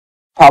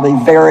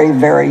probably very,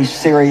 very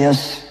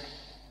serious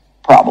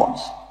problems.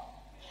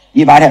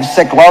 You might have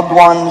sick loved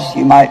ones.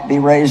 You might be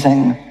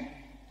raising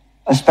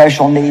a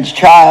special needs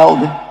child.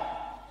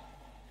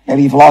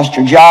 Maybe you've lost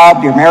your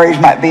job. Your marriage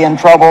might be in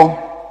trouble.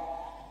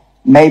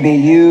 Maybe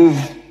you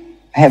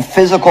have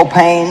physical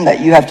pain that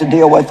you have to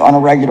deal with on a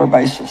regular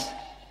basis.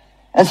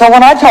 And so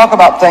when I talk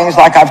about things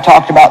like I've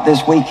talked about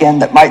this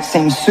weekend that might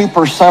seem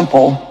super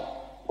simple,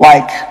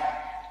 like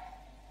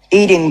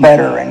eating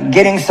better and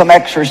getting some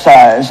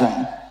exercise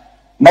and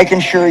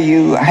making sure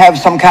you have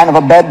some kind of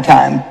a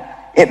bedtime,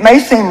 it may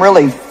seem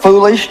really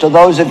foolish to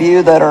those of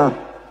you that are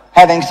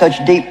having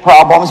such deep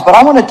problems, but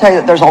I want to tell you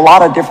that there's a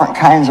lot of different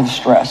kinds of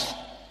stress.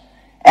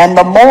 And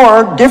the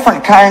more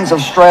different kinds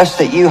of stress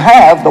that you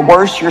have, the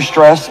worse your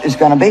stress is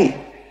going to be.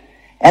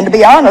 And to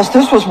be honest,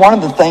 this was one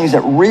of the things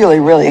that really,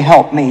 really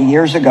helped me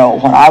years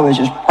ago when I was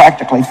just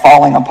practically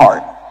falling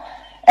apart.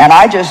 And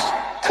I just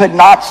could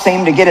not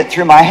seem to get it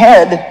through my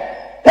head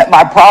that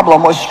my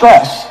problem was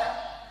stress.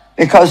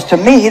 Because to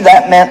me,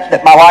 that meant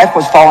that my life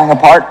was falling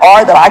apart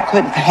or that I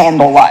couldn't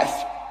handle life.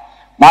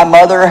 My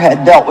mother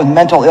had dealt with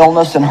mental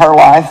illness in her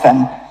life,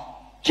 and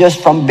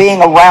just from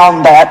being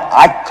around that,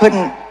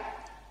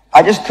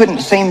 I just couldn't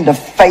seem to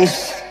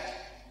face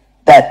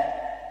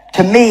that.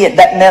 To me,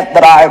 that meant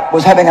that I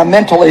was having a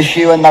mental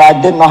issue and that I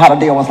didn't know how to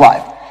deal with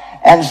life.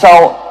 And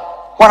so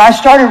when I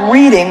started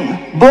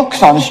reading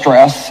books on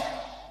stress,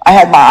 I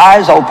had my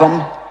eyes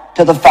open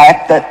to the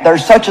fact that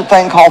there's such a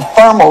thing called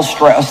thermal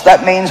stress.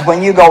 That means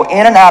when you go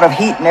in and out of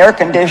heat and air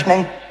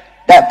conditioning,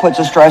 that puts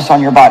a stress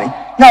on your body.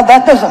 Now,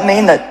 that doesn't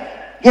mean that,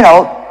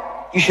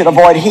 you should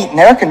avoid heat and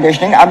air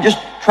conditioning. I'm just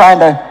trying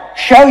to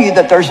show you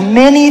that there's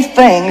many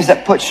things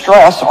that put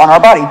stress on our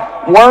body.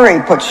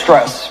 Worry puts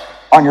stress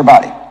on your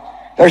body.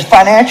 There's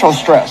financial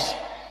stress.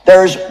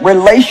 There's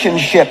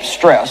relationship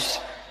stress.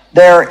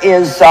 There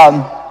is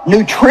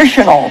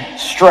nutritional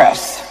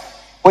stress,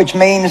 which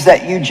means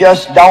that you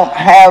just don't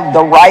have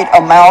the right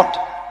amount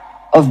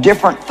of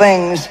different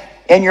things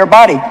in your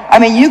body. I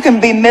mean, you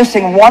can be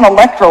missing one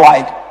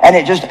electrolyte and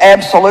it just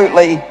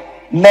absolutely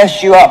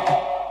mess you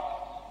up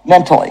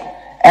mentally.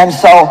 And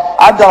so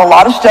I've done a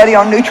lot of study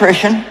on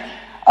nutrition.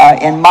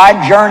 In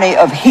my journey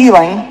of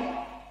healing,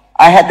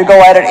 I had to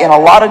go at it in a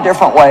lot of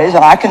different ways,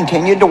 and I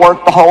continued to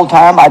work the whole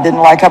time. I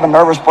didn't have a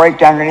nervous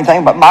breakdown or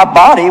anything, but my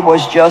body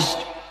was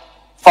just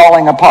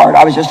falling apart.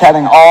 I was just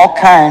having all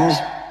kinds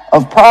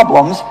of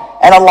problems.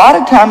 And a lot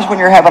of times when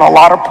you're having a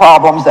lot of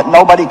problems that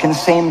nobody can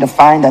seem to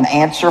find an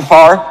answer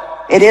for,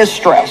 it is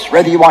stress.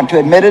 Whether you want to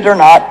admit it or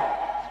not,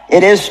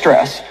 it is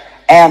stress.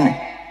 And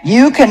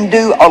you can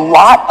do a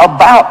lot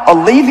about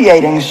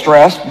alleviating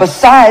stress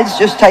besides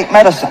just take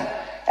medicine.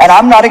 And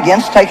I'm not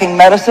against taking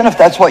medicine if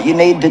that's what you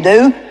need to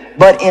do.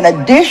 But in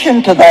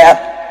addition to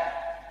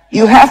that,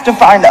 you have to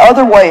find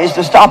other ways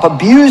to stop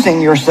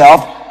abusing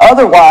yourself.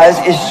 Otherwise,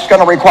 it's just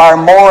going to require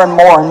more and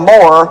more and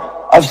more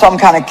of some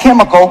kind of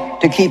chemical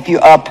to keep you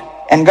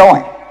up and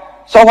going.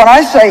 So when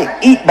I say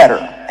eat better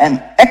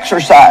and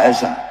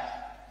exercise and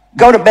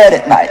go to bed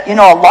at night, a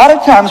lot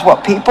of times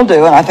what people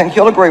do, and I think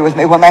you'll agree with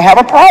me, when they have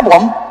a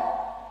problem,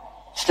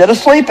 instead of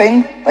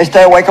sleeping, they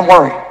stay awake and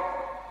worry.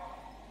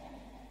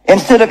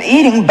 Instead of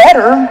eating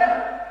better,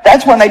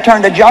 that's when they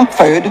turn to junk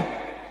food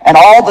and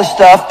all the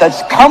stuff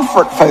that's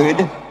comfort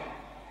food,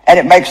 and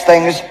it makes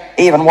things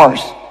even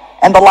worse.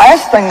 And the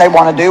last thing they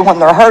want to do when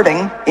they're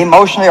hurting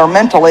emotionally or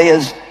mentally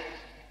is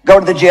go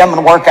to the gym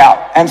and work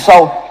out. And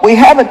so we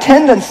have a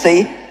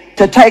tendency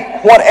to take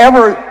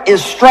whatever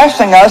is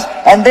stressing us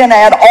and then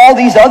add all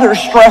these other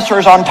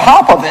stressors on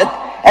top of it,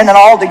 and then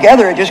all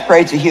together it just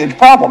creates a huge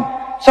problem.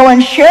 So in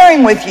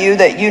sharing with you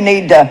that you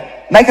need to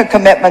make a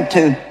commitment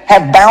to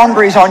have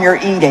boundaries on your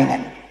eating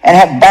and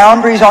have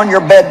boundaries on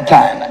your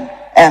bedtime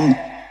and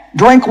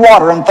drink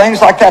water and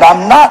things like that.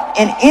 I'm not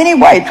in any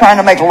way trying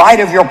to make light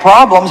of your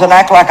problems and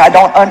act like I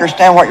don't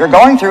understand what you're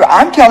going through.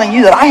 I'm telling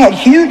you that I had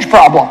huge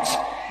problems.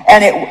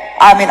 And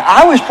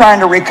I was trying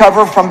to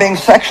recover from being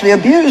sexually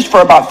abused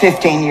for about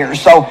 15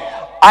 years. So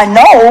I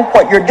know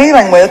what you're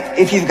dealing with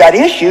if you've got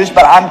issues,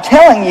 but I'm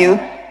telling you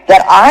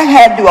that I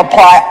had to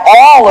apply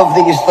all of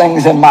these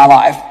things in my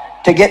life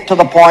to get to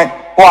the point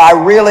where I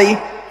really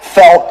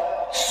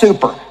felt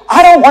super.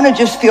 I don't want to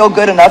just feel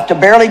good enough to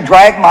barely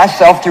drag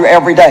myself through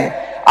every day.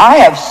 I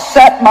have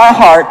set my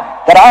heart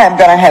that I am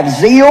going to have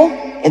zeal,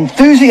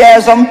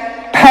 enthusiasm,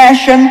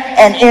 passion,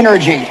 and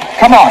energy.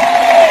 Come on.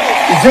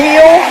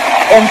 Zeal,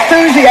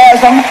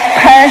 enthusiasm,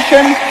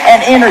 passion,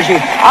 and energy.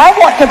 I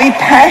want to be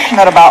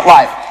passionate about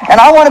life, and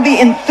I want to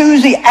be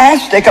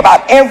enthusiastic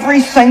about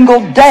every single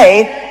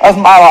day of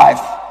my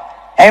life.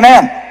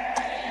 Amen.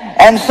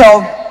 And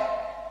so,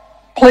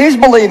 please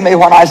believe me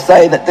when I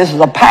say that this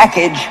is a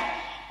package,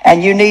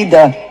 and you need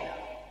to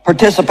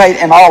participate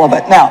in all of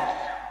it. Now,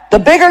 the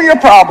bigger your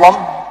problem,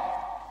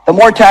 the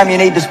more time you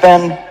need to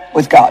spend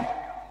with God.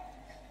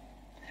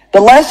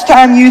 The less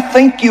time you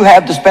think you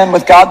have to spend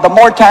with God, the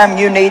more time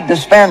you need to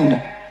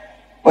spend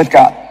with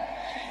God.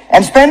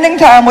 And spending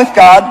time with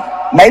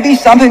God may be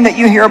something that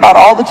you hear about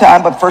all the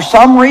time, but for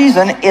some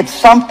reason, it's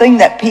something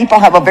that people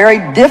have a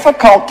very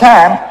difficult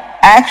time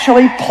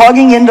actually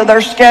plugging into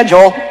their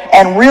schedule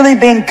and really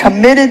being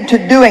committed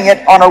to doing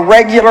it on a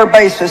regular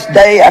basis,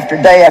 day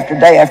after day after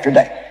day after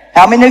day.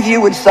 How many of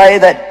you would say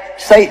that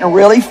Satan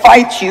really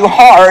fights you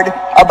hard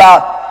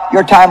about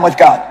your time with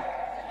God?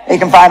 He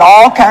can find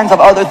all kinds of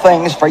other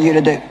things for you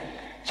to do.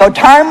 So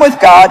time with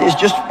God is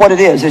just what it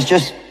is. It's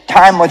just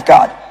time with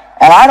God.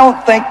 And I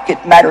don't think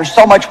it matters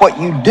so much what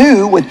you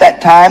do with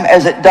that time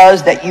as it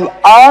does that you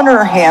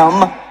honor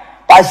him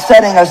by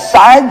setting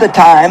aside the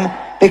time,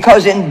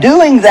 because in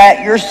doing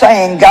that, you're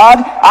saying, God,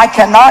 I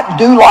cannot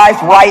do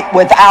life right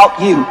without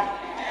you.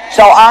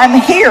 So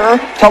I'm here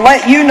to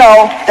let you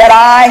know that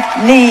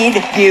I need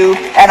you,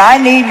 and I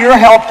need your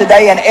help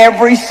today in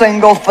every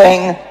single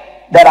thing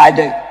that I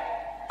do.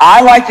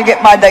 I like to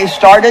get my day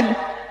started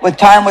with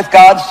time with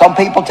God. Some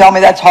people tell me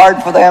that's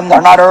hard for them.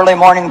 They're not early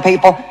morning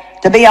people.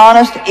 To be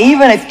honest,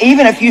 even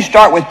if you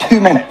start with 2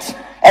 minutes,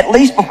 at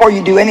least before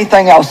you do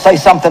anything else, say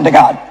something to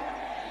God.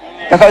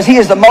 Because he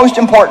is the most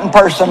important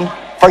person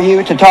for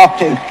you to talk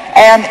to.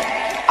 And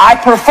I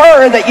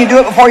prefer that you do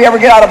it before you ever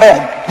get out of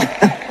bed.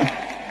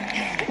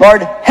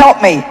 Lord,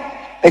 help me.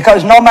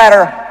 Because no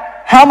matter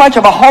how much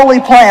of a holy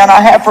plan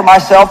I have for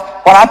myself,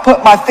 when I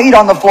put my feet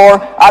on the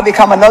floor, I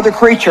become another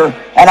creature.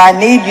 And I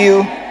need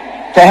you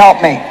to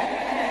help me.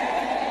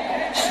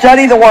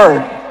 Study the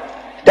Word.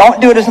 Don't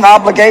do it as an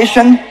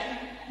obligation.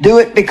 Do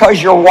it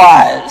because you're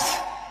wise.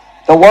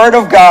 The Word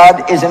of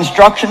God is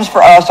instructions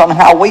for us on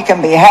how we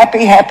can be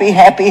happy,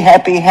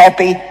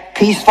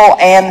 peaceful,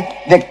 and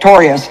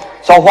victorious.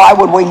 So why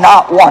would we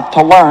not want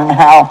to learn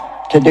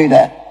how to do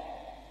that?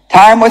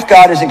 Time with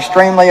God is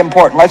extremely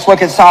important. Let's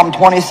look at Psalm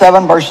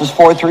 27, verses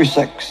 4 through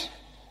 6.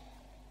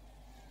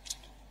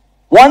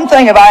 One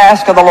thing have I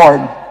asked of the Lord.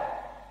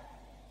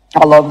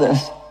 I love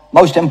this.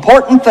 Most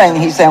important thing,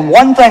 he's saying,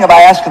 one thing have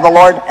I asked of the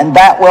Lord, and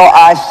that will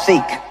I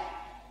seek.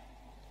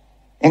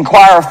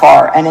 Inquire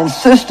for, and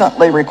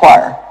insistently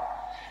require,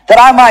 that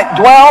I might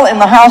dwell in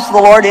the house of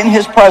the Lord in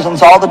his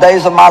presence all the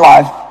days of my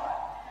life,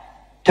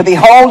 to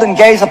behold and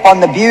gaze upon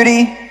the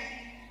beauty,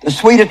 the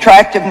sweet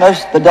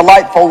attractiveness, the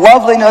delightful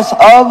loveliness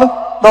of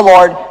the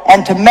Lord,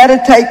 and to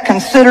meditate,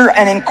 consider,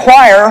 and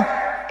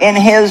inquire in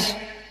his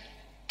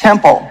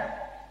temple.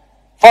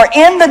 For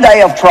in the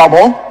day of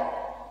trouble,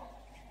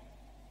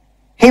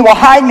 he will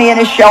hide me in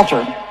his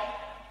shelter.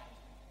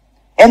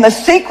 In the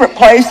secret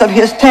place of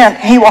his tent,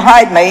 he will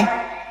hide me.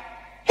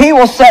 He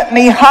will set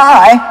me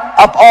high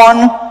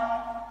upon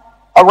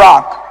a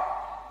rock.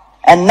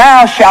 And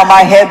now shall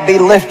my head be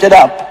lifted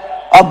up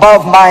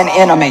above mine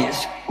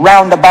enemies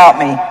round about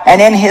me.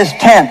 And in his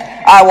tent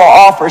I will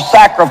offer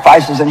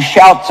sacrifices and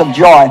shouts of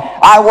joy.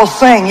 I will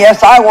sing,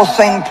 yes, I will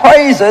sing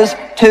praises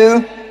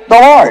to the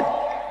Lord.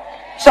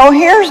 So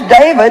here's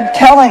David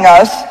telling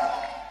us,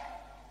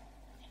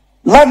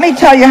 let me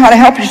tell you how to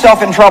help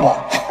yourself in trouble.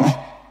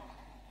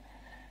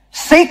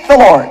 Seek the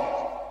Lord.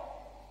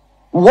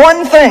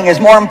 One thing is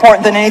more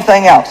important than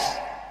anything else,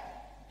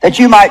 that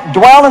you might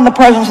dwell in the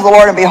presence of the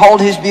Lord and behold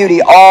his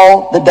beauty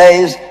all the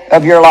days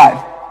of your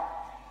life.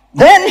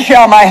 Then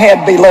shall my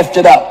head be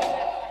lifted up.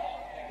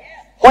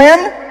 When?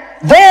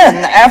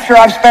 Then, after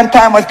I've spent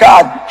time with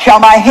God, shall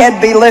my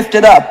head be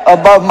lifted up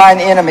above mine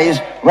enemies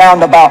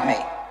round about me.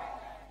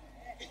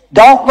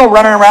 Don't go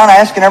running around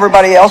asking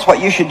everybody else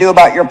what you should do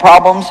about your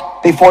problems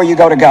before you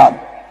go to God.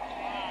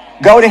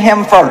 Go to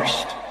him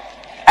first.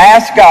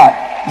 Ask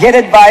God. Get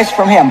advice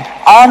from him.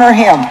 Honor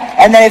him.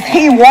 And then if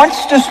he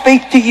wants to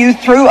speak to you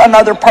through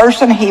another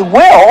person, he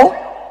will.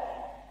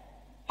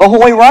 But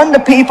when we run to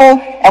people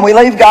and we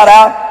leave God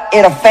out,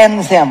 it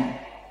offends him.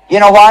 You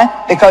know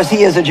why? Because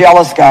he is a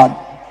jealous God.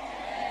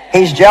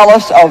 He's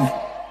jealous of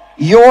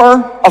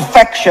your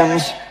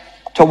affections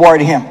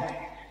toward him.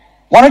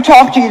 I want to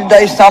talk to you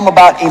today some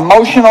about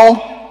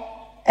emotional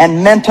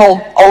and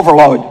mental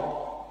overload.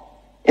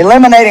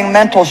 Eliminating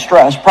mental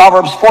stress.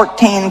 Proverbs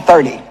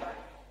 14:30.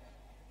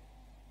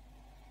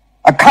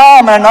 A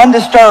calm and an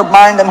undisturbed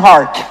mind and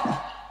heart.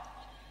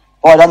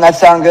 Boy, doesn't that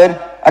sound good?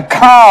 A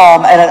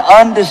calm and an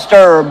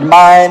undisturbed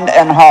mind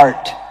and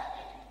heart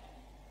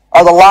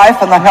are the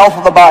life and the health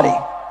of the body.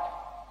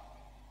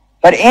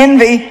 But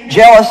envy,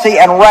 jealousy,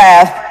 and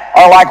wrath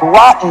are like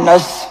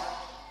rottenness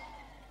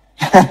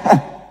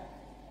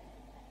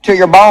to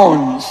your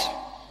bones.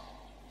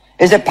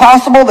 Is it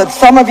possible that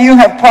some of you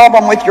have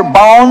problem with your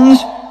bones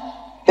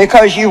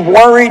because you've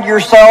worried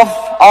yourself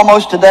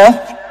almost to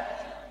death?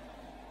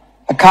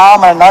 A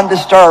calm and an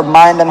undisturbed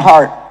mind and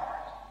heart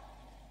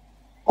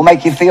will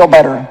make you feel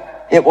better.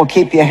 It will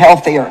keep you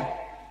healthier.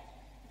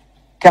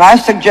 Can I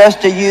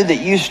suggest to you that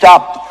you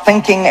stop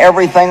thinking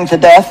everything to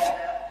death?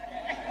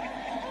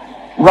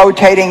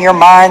 Rotating your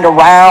mind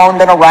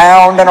around and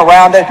around and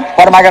around it.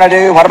 What am I going to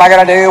do? What am I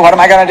going to do? What am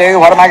I going to do?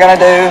 What am I going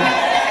to do?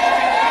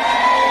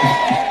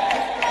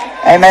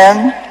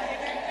 Amen?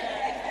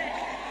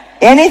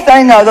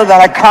 Anything other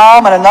than a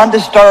calm and an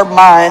undisturbed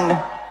mind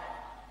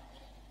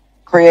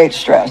creates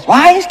stress.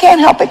 Well, I just can't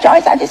help it,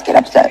 Joyce. I just get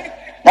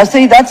upset. Now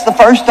see, that's the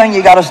first thing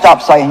you got to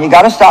stop saying. You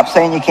got to stop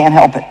saying you can't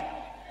help it.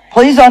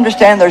 Please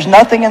understand there's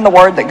nothing in the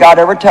Word that God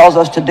ever tells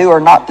us to do or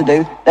not to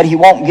do that He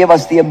won't give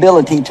us the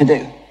ability to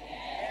do.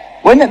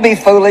 Wouldn't it be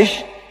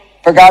foolish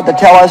for God to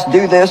tell us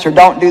do this or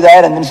don't do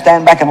that and then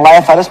stand back and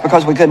laugh at us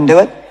because we couldn't do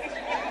it?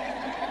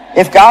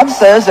 If God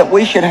says that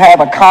we should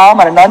have a calm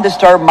and an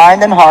undisturbed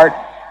mind and heart,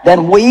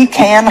 then we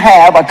can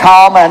have a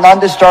calm and an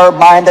undisturbed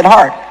mind and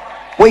heart.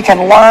 We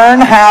can learn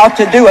how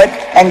to do it,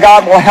 and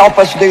God will help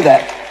us do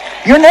that.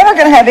 You're never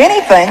going to have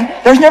anything,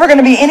 there's never going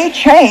to be any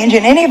change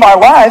in any of our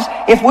lives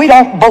if we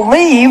don't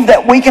believe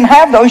that we can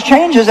have those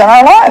changes in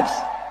our lives.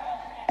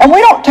 And we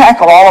don't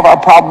tackle all of our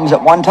problems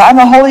at one time.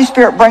 The Holy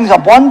Spirit brings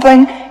up one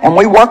thing, and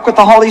we work with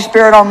the Holy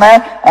Spirit on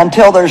that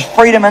until there's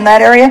freedom in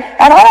that area.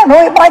 And I don't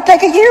know, it might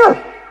take a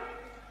year.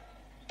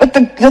 But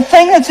the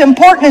thing that's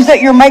important is that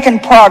you're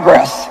making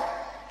progress.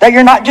 That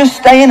you're not just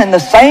staying in the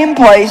same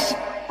place,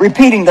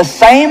 repeating the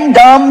same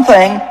dumb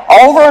thing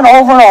over and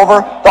over and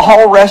over the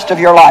whole rest of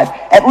your life.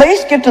 At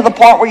least get to the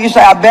point where you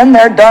say, I've been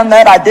there, done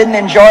that, I didn't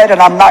enjoy it,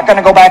 and I'm not going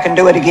to go back and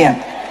do it again.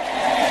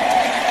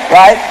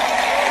 Right?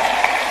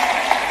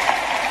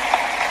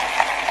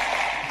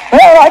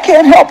 Well, I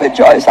can't help it,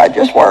 Joyce. I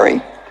just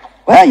worry.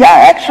 Well,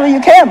 yeah, actually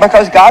you can,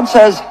 because God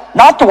says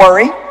not to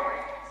worry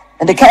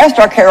and to cast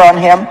our care on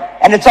Him,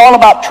 and it's all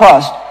about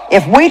trust.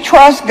 If we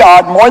trust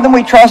God more than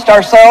we trust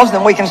ourselves,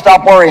 then we can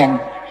stop worrying.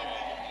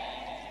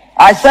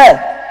 I said,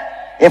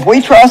 if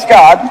we trust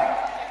God,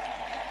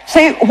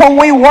 see, when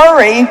we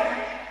worry,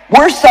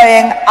 we're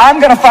saying, I'm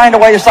going to find a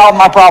way to solve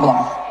my problem.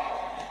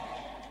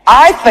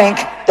 I think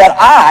that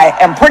I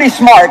am pretty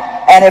smart,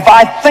 and if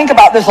I think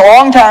about this a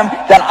long time,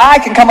 then I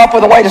can come up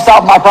with a way to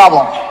solve my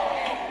problem.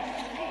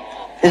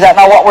 Is that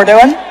not what we're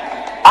doing?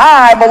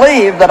 I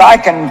believe that I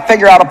can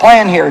figure out a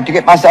plan here to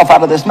get myself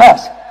out of this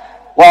mess.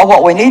 Well,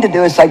 what we need to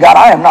do is say, God,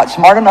 I am not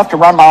smart enough to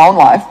run my own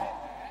life.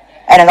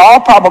 And in all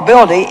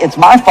probability, it's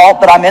my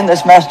fault that I'm in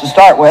this mess to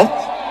start with.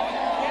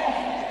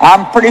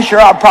 I'm pretty sure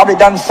I've probably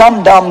done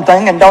some dumb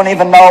thing and don't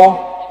even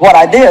know what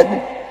I did.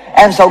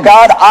 And so,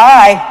 God,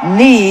 I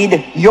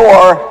need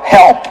your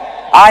help.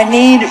 I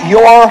need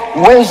your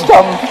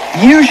wisdom.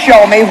 You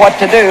show me what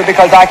to do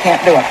because I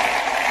can't do it.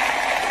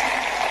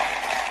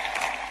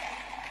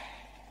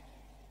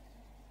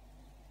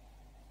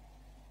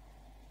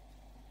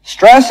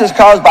 Stress is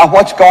caused by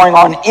what's going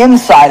on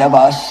inside of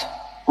us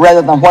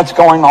rather than what's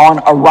going on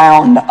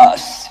around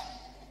us.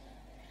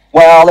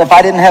 Well, if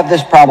I didn't have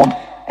this problem,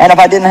 and if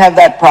I didn't have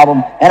that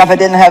problem, and if I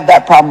didn't have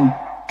that problem,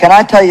 can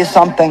I tell you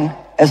something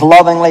as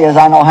lovingly as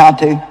I know how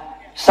to?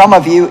 Some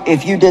of you,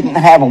 if you didn't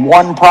have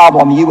one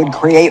problem, you would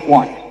create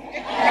one.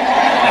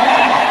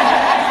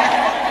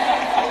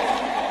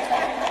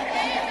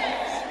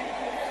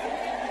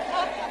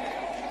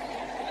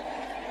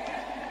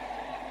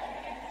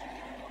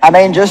 I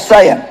mean, just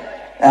saying,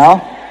 you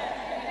know.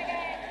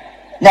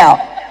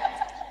 Now,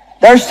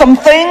 there's some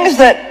things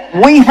that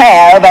we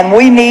have, and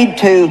we need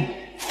to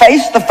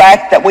face the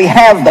fact that we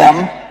have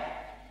them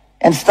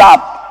and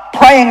stop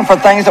praying for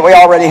things that we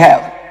already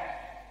have.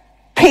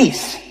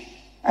 Peace.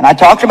 And I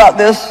talked about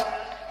this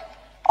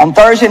on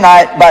Thursday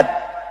night,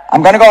 but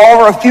I'm going to go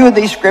over a few of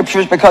these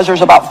scriptures because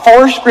there's about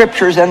 4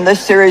 scriptures in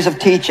this series of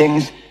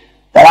teachings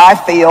that I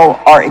feel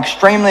are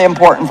extremely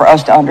important for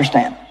us to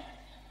understand.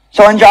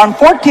 So in John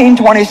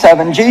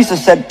 14:27,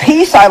 Jesus said,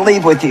 peace I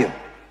leave with you.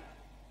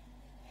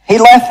 He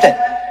left it.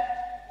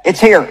 It's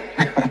here.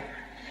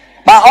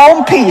 My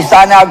own peace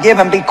I now give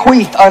and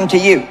bequeath unto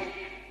you.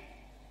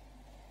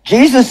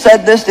 Jesus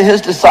said this to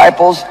his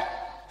disciples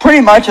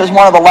pretty much as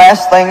one of the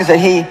last things that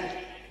he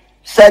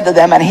said to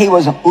them, and he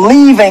was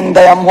leaving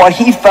them what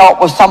he felt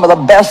was some of the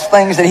best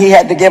things that he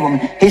had to give them.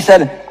 He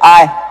said,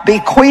 I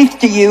bequeath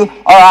to you,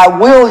 or I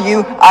will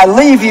you, I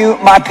leave you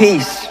my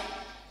peace.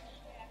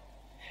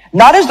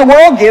 Not as the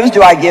world gives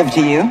do I give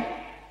to you.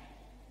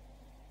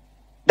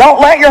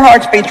 Don't let your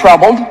hearts be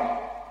troubled,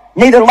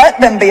 neither let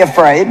them be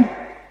afraid.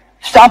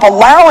 Stop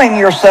allowing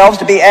yourselves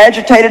to be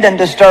agitated and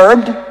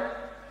disturbed,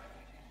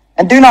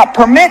 and do not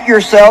permit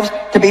yourselves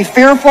to be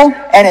fearful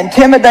and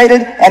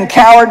intimidated and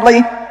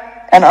cowardly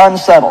and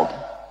unsettled.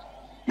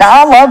 Now,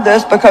 I love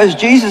this because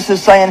Jesus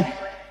is saying,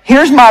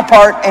 here's my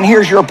part and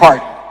here's your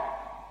part.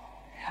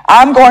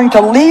 I'm going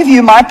to leave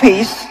you my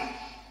peace.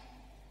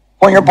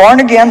 When you're born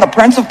again, the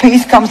Prince of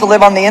Peace comes to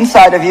live on the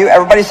inside of you.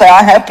 Everybody say,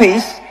 I have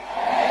peace.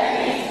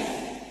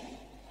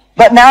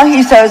 But now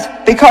he says,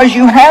 because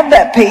you have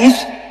that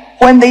peace,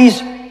 when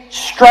these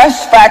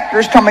stress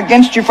factors come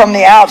against you from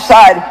the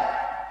outside,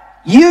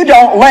 you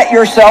don't let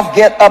yourself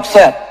get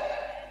upset.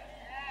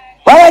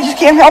 Well, I just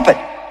can't help it.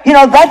 You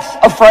know, that's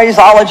a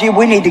phraseology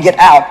we need to get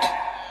out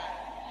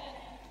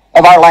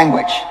of our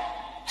language.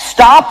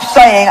 Stop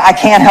saying, I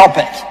can't help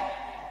it.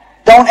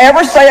 Don't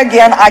ever say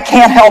again, I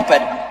can't help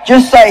it.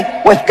 Just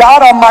say, with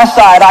God on my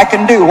side, I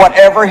can do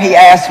whatever he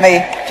asks me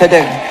to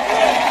do.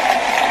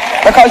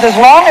 Because as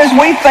long as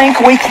we think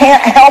we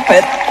can't help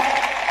it,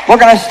 we're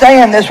going to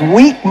stay in this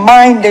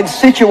weak-minded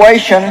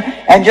situation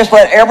and just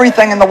let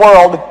everything in the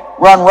world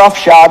run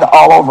roughshod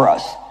all over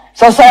us.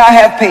 So say, I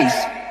have peace.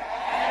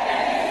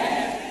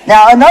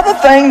 Now, another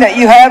thing that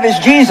you have is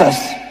Jesus.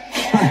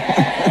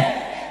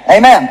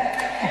 Amen.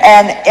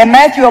 And in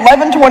Matthew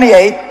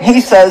 11:28,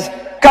 he says,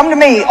 "Come to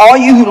me, all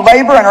you who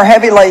labor and are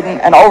heavy laden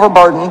and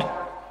overburdened,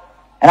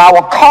 and I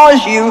will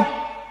cause you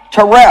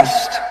to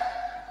rest.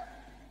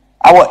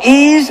 I will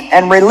ease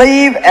and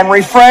relieve and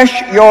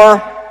refresh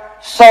your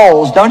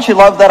souls." Don't you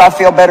love that? I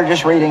feel better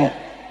just reading it.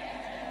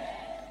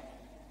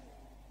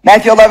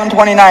 Matthew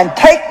 11:29,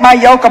 "Take my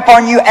yoke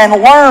upon you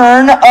and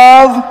learn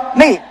of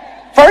me."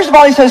 First of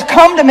all, he says,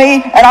 "Come to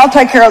me and I'll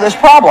take care of this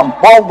problem."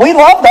 Well, we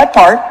love that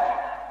part.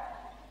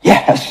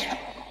 Yes.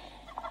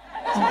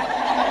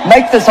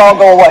 Make this all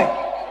go away.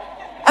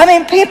 I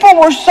mean, people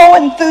were so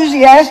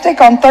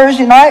enthusiastic on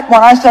Thursday night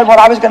when I said what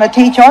I was going to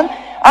teach on.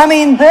 I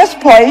mean, this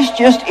place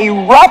just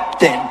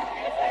erupted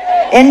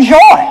in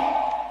joy.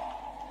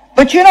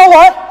 But you know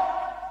what?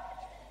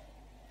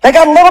 They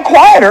got a little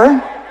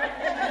quieter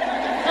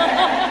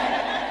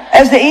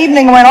as the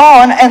evening went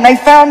on, and they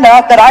found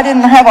out that I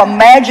didn't have a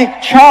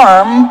magic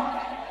charm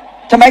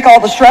to make all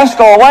the stress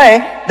go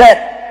away,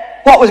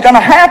 that what was going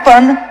to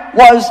happen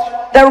was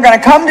they were going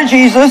to come to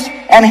Jesus,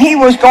 and he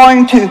was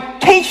going to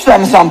teach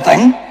them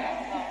something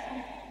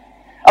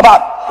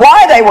about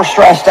why they were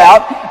stressed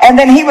out, and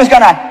then he was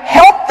going to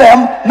help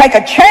them make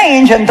a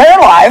change in their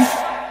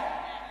life.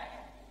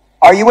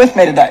 Are you with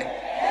me today?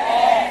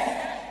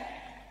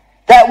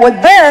 That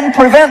would then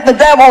prevent the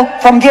devil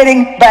from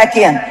getting back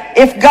in.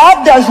 If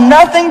God does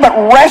nothing but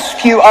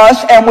rescue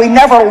us and we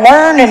never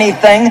learn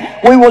anything,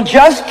 we will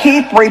just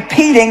keep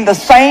repeating the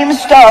same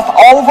stuff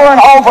over and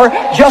over,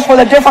 just with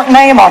a different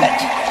name on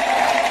it.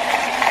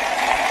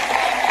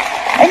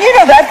 And you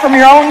know that from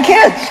your own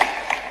kids.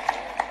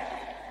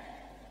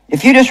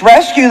 If you just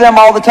rescue them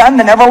all the time,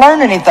 they never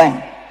learn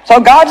anything. So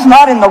God's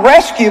not in the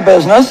rescue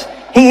business.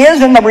 He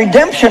is in the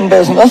redemption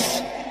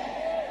business.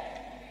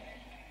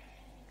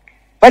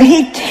 But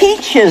he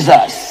teaches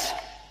us.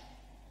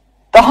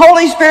 The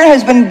Holy Spirit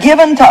has been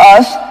given to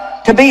us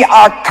to be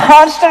our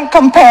constant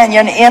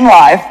companion in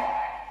life.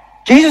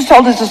 Jesus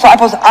told his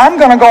disciples, "I'm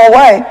going to go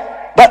away,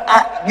 but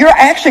you're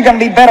actually going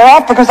to be better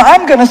off because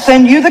I'm going to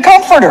send you the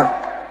Comforter."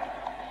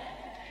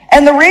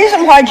 And the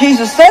reason why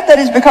Jesus said that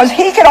is because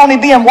he could only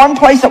be in one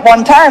place at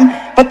one time,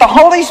 but the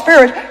Holy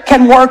Spirit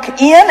can work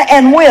in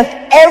and with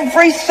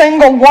every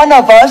single one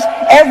of us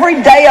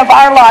every day of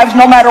our lives,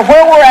 no matter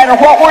where we're at or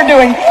what we're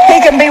doing. He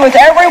can be with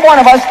every one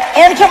of us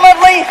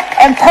intimately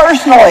and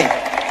personally.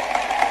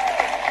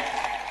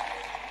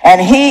 And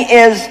he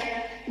is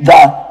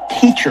the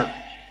teacher.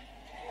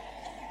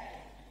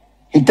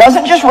 He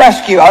doesn't just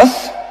rescue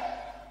us.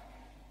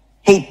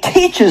 He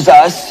teaches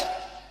us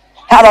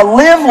how to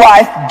live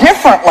life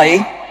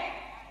differently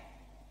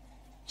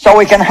so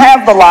we can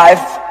have the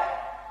life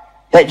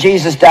that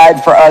Jesus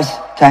died for us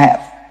to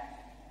have.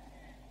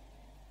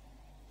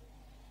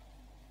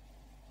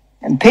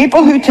 And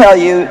people who tell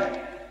you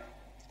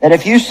that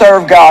if you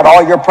serve God,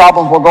 all your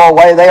problems will go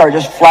away, they are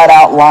just flat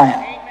out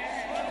lying.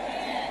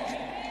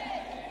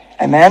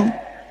 Amen?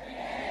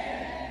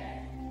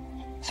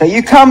 So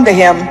you come to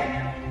him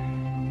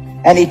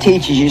and he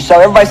teaches you. So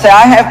everybody say,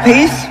 "I have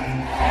peace."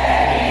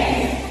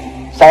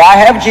 Say, "I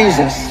have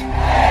Jesus."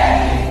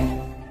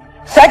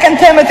 2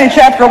 Timothy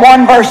chapter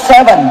 1, verse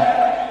 7.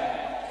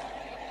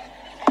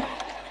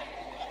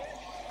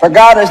 "For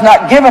God has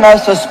not given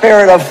us a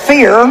spirit of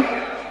fear,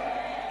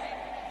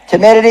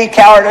 timidity,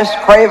 cowardice,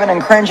 craven,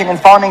 and cringing and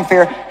fawning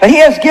fear, but he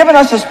has given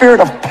us a spirit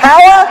of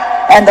power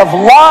and of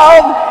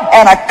love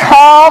and a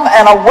calm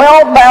and a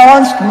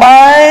well-balanced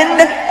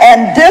mind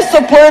and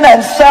discipline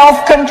and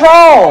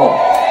self-control."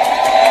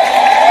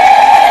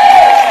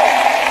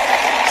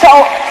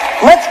 So,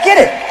 let's get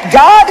it.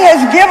 God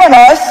has given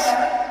us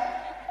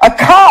a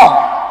calm.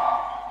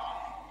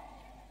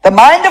 The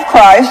mind of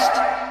Christ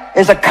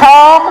is a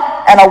calm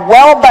and a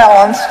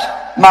well-balanced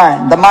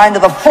mind. The mind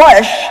of the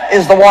flesh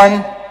is the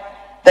one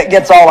that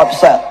gets all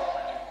upset.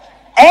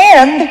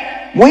 And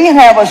we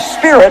have a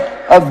spirit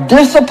of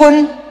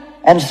discipline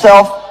and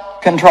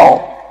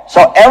self-control.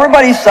 So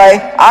everybody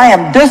say, "I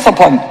am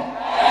disciplined.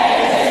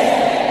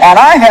 And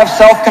I have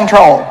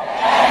self-control.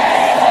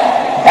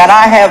 And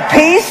I have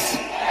peace.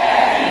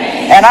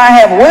 And I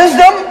have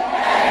wisdom,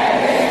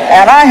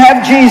 and I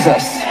have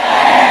Jesus."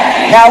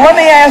 Now let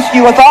me ask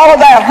you, with all of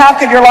that, how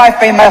could your life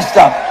be messed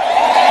up?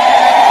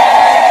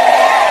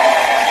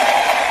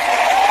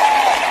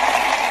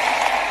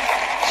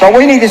 So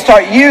we need to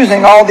start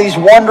using all these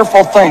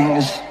wonderful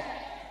things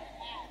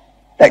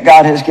that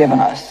God has given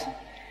us.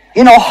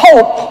 You know,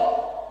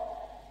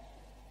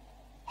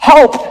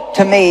 hope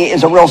to me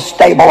is a real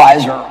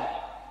stabilizer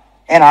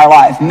in our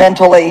life,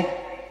 mentally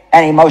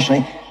and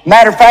emotionally.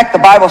 Matter of fact, the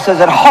Bible says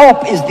that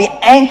hope is the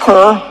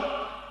anchor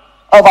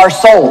of our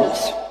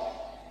souls.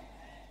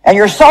 And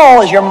your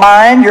soul is your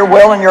mind, your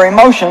will, and your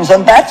emotions,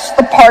 and that's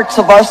the parts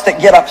of us that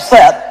get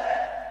upset.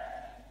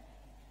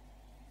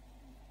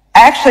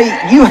 Actually,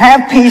 you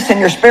have peace in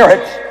your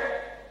spirit.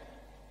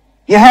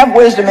 You have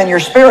wisdom in your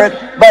spirit,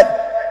 but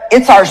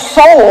it's our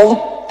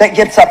soul that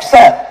gets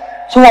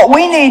upset. So what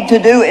we need to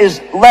do is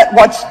let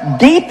what's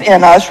deep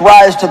in us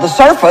rise to the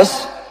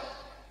surface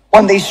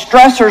when these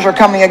stressors are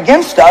coming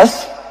against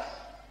us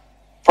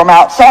from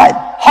outside.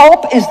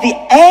 Hope is the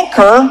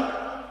anchor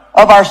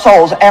of our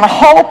souls. And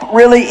hope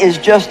really is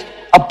just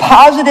a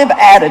positive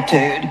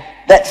attitude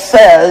that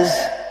says,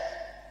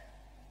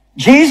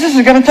 Jesus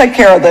is going to take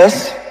care of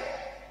this.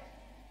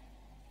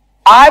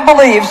 I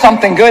believe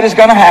something good is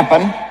going to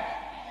happen.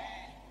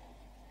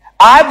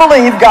 I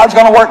believe God's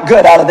going to work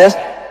good out of this.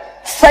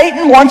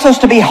 Satan wants us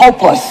to be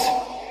hopeless.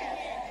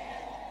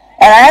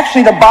 And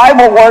actually the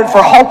Bible word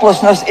for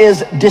hopelessness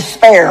is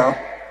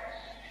despair.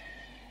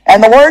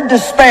 And the word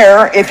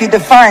despair, if you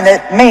define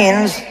it,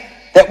 means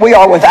that we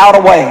are without a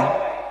way.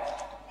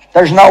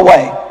 There's no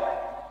way.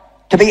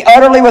 To be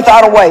utterly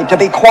without a way, to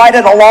be quite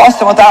at a loss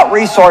and without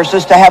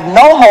resources, to have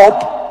no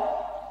hope,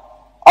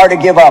 or to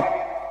give up.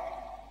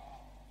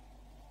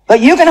 But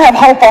you can have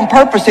hope on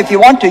purpose if you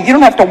want to. You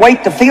don't have to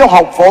wait to feel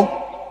hopeful.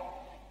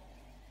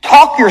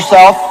 Talk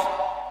yourself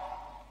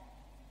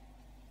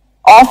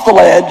off the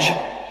ledge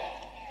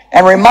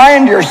and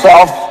remind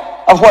yourself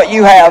of what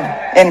you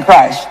have in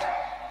Christ.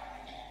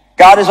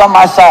 God is on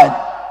my side.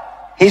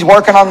 He's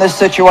working on this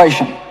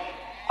situation.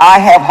 I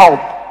have hope.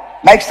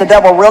 Makes the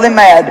devil really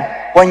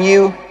mad when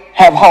you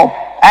have hope.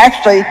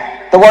 Actually,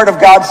 the Word of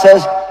God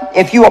says,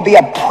 if you will be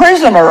a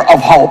prisoner of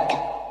hope,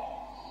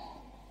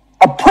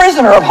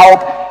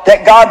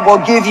 that God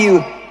will give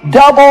you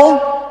double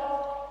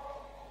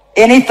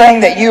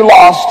anything that you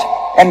lost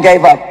and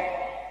gave up.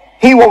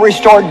 He will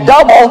restore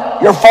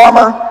double your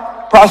former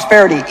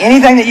prosperity.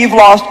 Anything that you've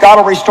lost, God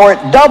will restore it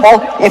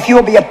double if you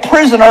will be a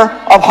prisoner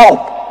of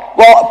hope.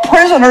 Well,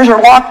 prisoners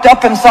are locked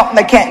up in something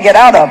they can't get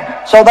out of.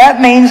 So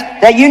that means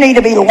that you need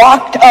to be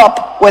locked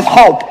up with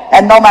hope.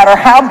 And no matter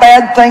how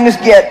bad things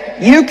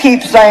get, you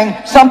keep saying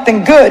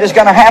something good is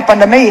going to happen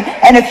to me.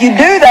 And if you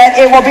do that,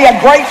 it will be a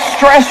great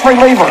stress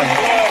reliever.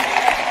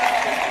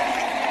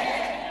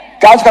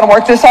 God's going to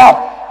work this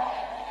out.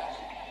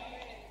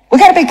 We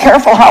got to be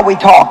careful how we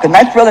talk. And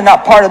that's really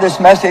not part of this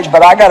message,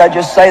 but I got to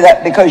just say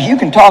that because you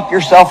can talk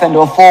yourself into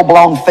a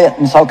full-blown fit,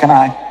 and so can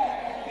I.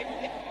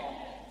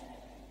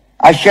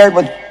 I shared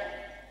with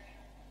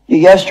you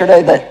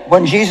yesterday that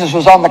when Jesus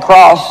was on the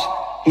cross,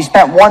 he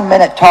spent 1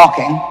 minute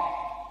talking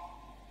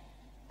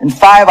and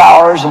 5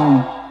 hours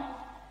and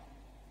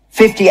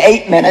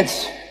 58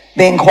 minutes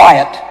being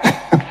quiet.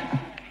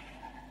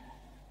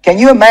 Can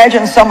you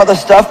imagine some of the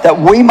stuff that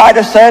we might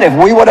have said if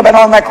we would have been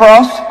on that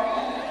cross?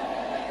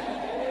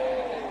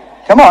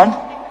 Come on.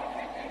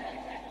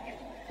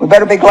 We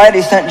better be glad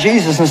he sent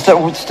Jesus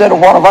instead of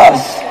one of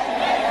us.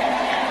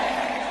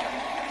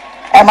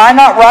 Am I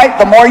not right?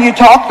 The more you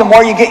talk, the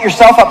more you get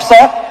yourself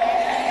upset?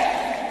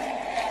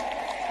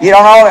 You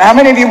don't know, how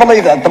many of you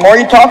believe that? The more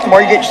you talk, the more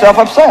you get yourself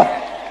upset.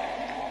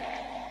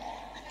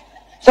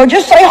 So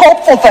just say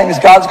hopeful things.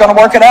 God's going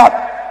to work it out.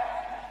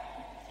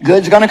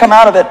 Good's going to come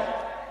out of it.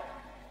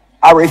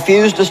 I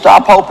refuse to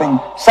stop hoping.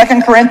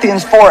 2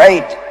 Corinthians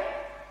 4:8.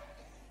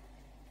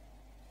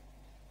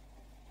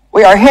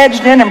 We are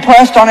hedged in and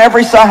pressed on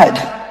every side,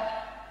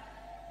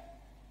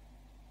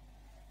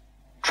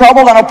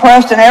 troubled and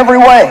oppressed in every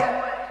way,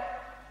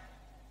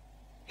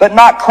 but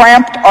not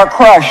cramped or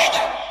crushed.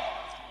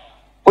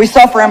 We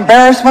suffer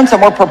embarrassments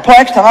and we're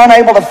perplexed and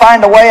unable to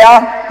find a way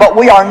out, but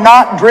we are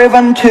not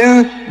driven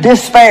to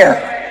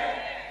despair.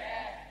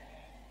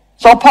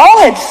 So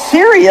Paul had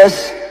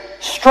serious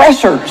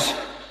stressors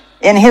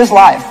in his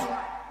life,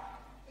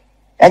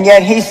 and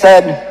yet he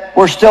said,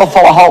 we're still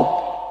full of hope.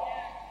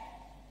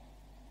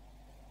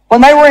 When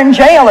they were in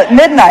jail at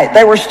midnight,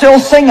 they were still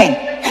singing.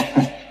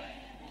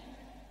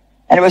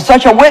 And it was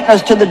such a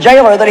witness to the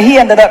jailer that he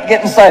ended up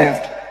getting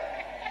saved.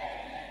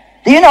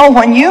 Do you know,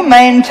 when you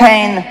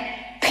maintain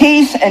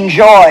peace and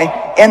joy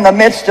in the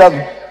midst of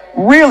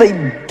really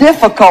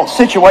difficult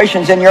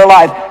situations in your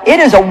life, it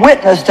is a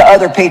witness to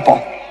other people.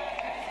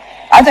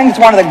 I think it's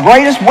one of the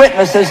greatest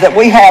witnesses that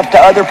we have to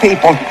other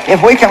people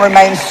if we can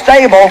remain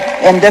stable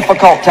in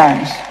difficult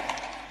times.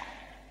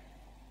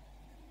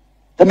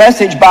 The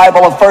Message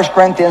Bible of 1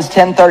 Corinthians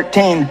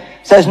 10:13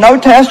 says, no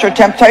test or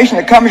temptation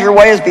that comes your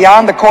way is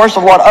beyond the course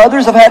of what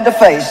others have had to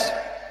face.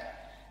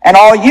 And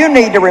all you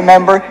need to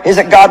remember is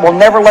that God will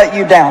never let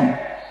you down.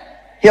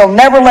 He'll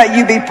never let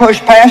you be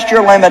pushed past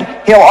your limit.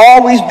 He'll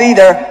always be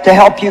there to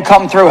help you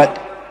come through it.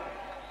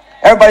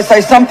 Everybody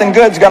say, something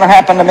good's going to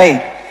happen to me.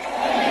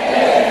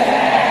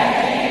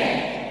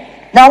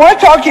 Now I want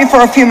to talk to you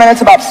for a few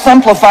minutes about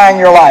simplifying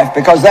your life,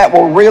 because that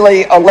will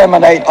really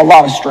eliminate a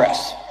lot of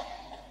stress.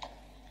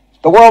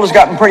 The world has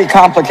gotten pretty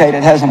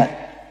complicated, hasn't it?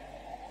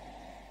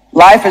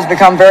 Life has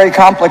become very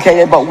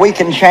complicated, but we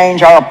can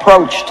change our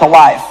approach to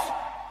life.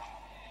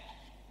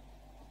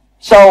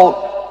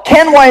 So,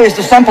 10 ways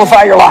to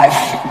simplify your life.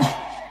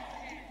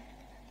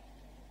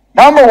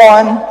 Number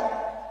 1,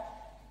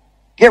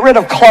 get rid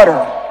of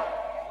clutter.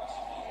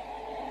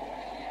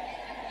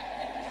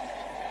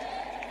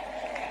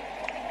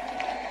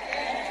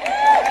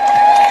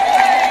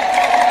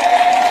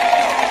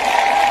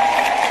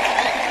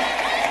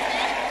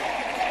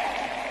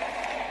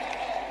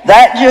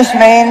 That just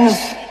means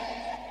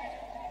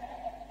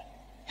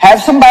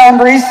have some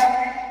boundaries,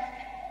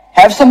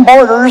 have some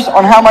borders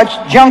on how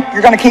much junk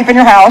you're going to keep in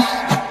your house.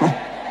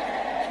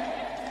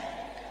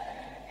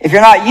 If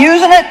you're not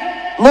using it,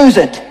 lose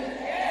it.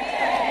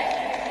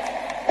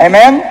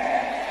 Amen?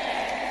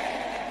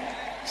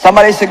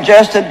 Somebody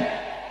suggested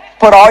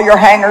put all your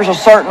hangers a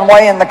certain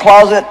way in the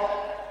closet,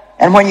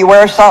 and when you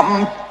wear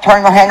something,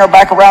 turn the hanger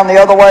back around the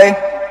other way.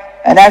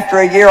 And after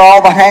a year,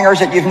 all the hangers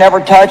that you've never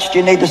touched,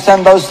 you need to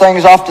send those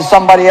things off to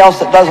somebody else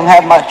that doesn't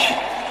have much.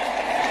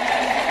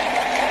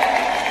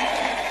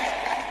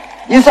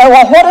 You say,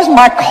 well, what does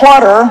my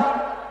clutter,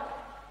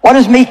 what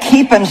does me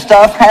keeping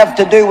stuff have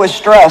to do with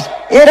stress?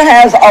 It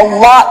has a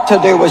lot to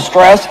do with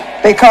stress,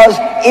 because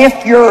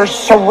if your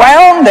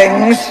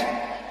surroundings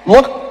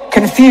look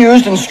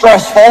confused and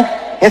stressful,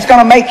 it's going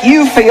to make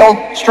you feel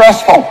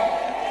stressful.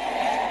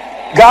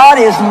 God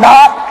is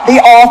not the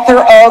author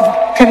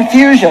of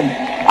confusion.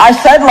 I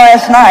said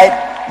last night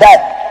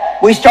that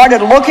we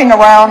started looking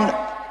around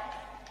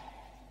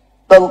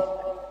the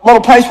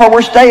little place where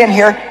we're staying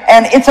here,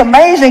 and it's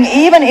amazing,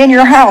 even in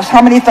your house,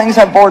 how many things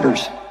have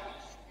borders.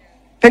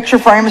 Picture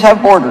frames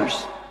have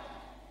borders.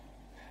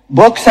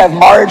 Books have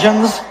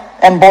margins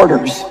and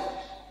borders.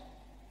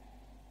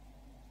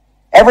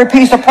 Every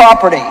piece of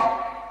property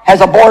has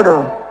a border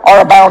or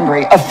a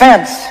boundary. A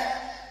fence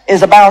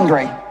is a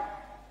boundary.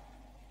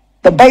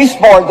 The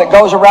baseboard that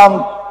goes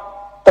around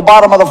the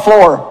bottom of the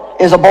floor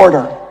is a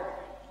border.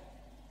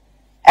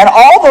 And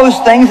all those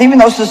things, even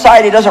though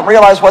society doesn't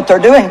realize what they're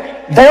doing,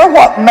 they're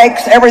what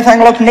makes everything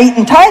look neat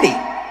and tidy.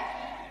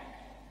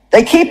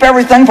 They keep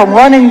everything from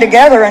running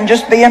together and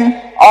just being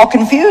all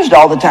confused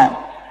all the time.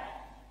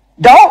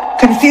 Don't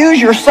confuse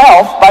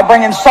yourself by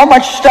bringing so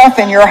much stuff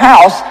in your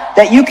house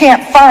that you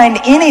can't find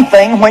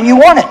anything when you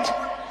want it.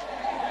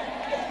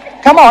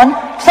 Come on.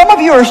 Some of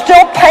you are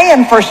still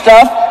paying for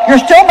stuff. You're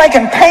still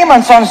making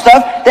payments on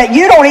stuff that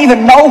you don't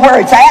even know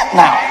where it's at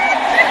now.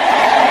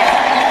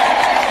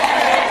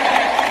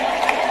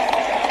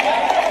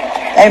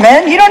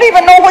 Amen? You don't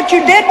even know what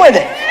you did with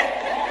it.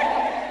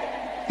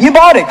 You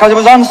bought it because it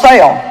was on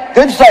sale.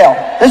 Good sale.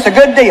 This is a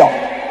good deal.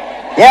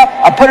 Yep,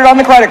 I put it on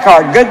the credit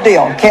card. Good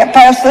deal. Can't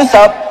pass this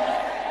up.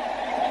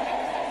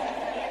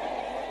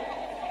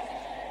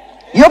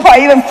 You'll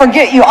probably even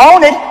forget you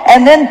own it,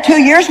 and then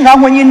 2 years from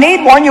now, when you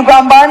need one, you'll go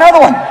out and buy another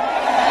one.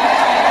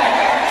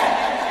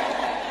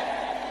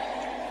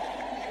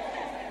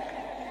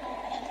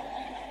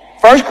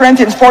 First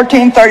Corinthians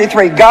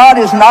 14:33, God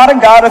is not a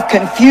God of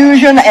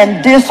confusion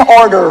and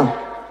disorder,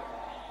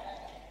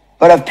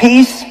 but of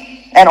peace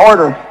and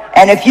order.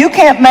 And if you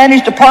can't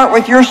manage to part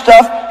with your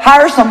stuff,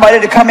 hire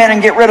somebody to come in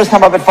and get rid of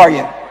some of it for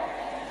you.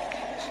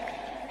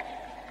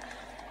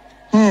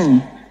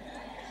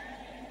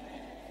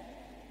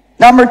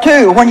 Number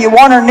 2, when you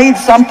want or need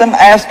something,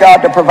 ask God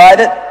to provide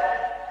it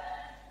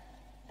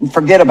and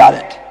forget about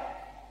it.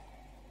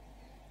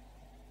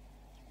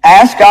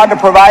 Ask God to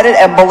provide it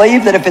and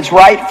believe that if it's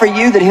right for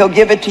you, that He'll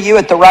give it to you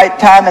at the right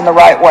time and the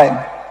right way.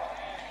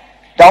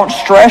 Don't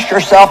stress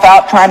yourself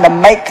out trying to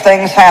make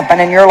things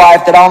happen in your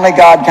life that only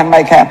God can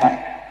make happen.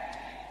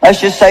 Let's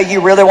just say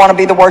you really want to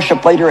be the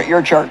worship leader at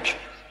your church.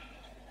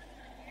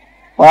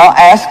 Well,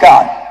 ask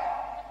God.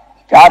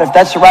 God, if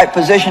that's the right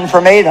position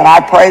for me, then I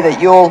pray that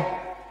you'll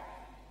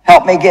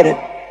help me get it.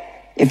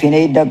 If you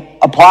need to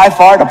apply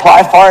for it,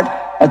 apply for it.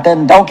 But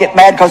then don't get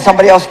mad because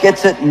somebody else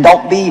gets it, and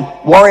don't be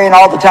worrying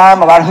all the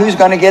time about who's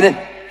going to get it.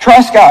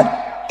 Trust God.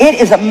 It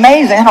is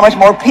amazing how much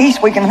more peace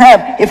we can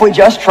have if we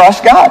just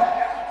trust God.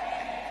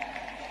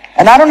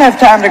 And I don't have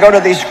time to go to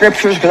these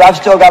scriptures because I've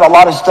still got a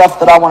lot of stuff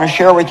that I want to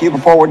share with you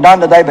before we're done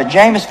today. But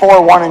James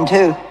 4:1 and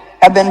 2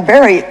 have been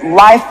very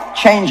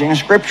life-changing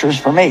scriptures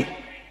for me.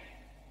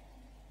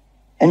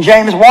 And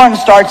James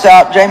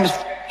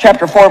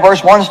chapter 4,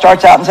 verse 1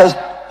 starts out and says,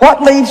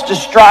 what leads to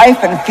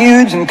strife and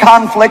feuds and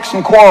conflicts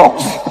and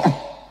quarrels?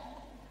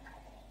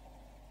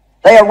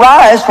 They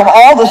arise from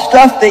all the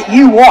stuff that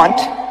you want.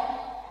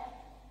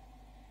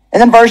 And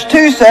then verse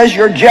 2 says,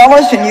 you're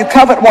jealous and you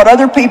covet what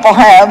other people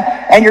have,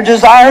 and your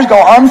desires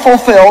go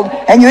unfulfilled,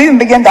 and you even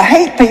begin to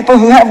hate people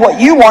who have what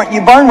you want.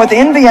 You burn with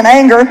envy and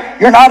anger.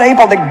 You're not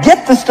able to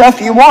get the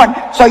stuff you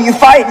want, so you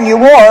fight and you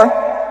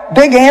war.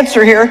 Big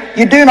answer here,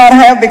 you do not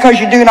have because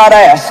you do not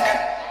ask.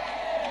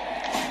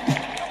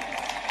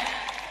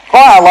 Boy,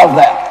 I love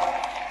that.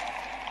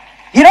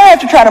 You don't have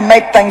to try to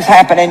make things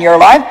happen in your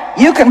life.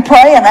 You can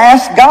pray and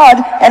ask God,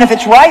 and if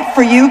it's right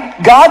for you,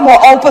 God will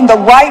open the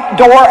right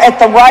door at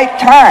the right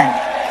time.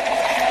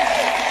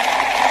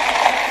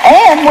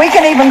 And we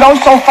can even go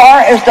so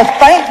far as to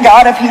thank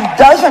God if He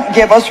doesn't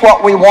give us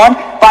what we want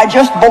by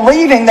just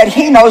believing that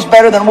He knows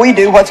better than we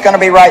do what's going to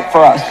be right for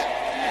us.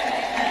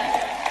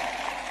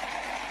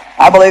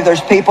 I believe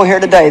there's people here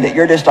today that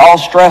you're just all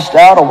stressed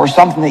out over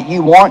something that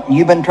you want, and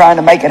you've been trying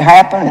to make it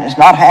happen, and it's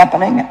not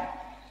happening.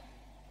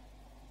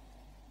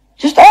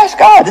 Just ask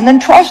God and then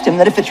trust Him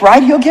that if it's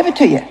right, He'll give it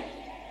to you.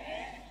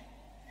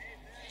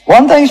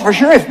 One thing's for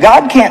sure, if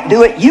God can't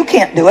do it, you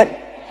can't do it.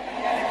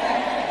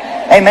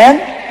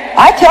 Amen?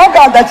 I tell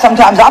God that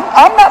sometimes.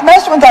 I'm not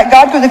messing with that,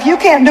 God, because if you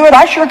can't do it,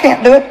 I sure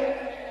can't do it.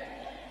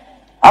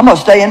 I'm going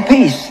to stay in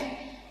peace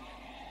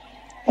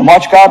and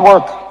watch God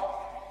work.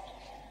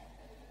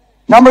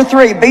 Number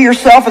 3, be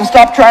yourself and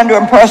stop trying to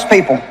impress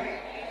people.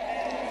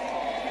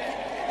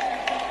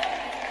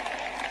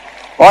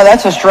 Boy,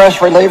 that's a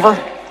stress reliever.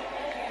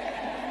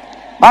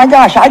 My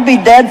gosh, I'd be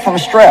dead from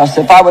stress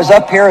if I was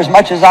up here as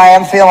much as I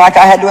am feeling like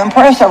I had to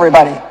impress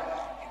everybody.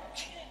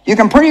 You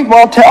can pretty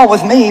well tell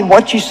with me,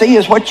 what you see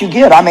is what you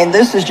get. I mean,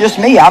 this is just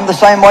me. I'm the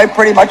same way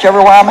pretty much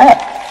everywhere I'm at.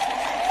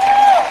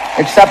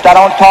 Except I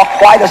don't talk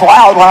quite as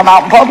loud when I'm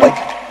out in public.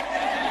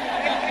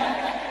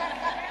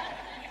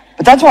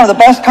 But that's one of the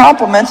best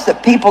compliments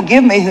that people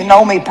give me who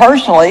know me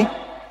personally.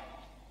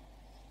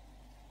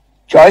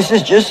 Joyce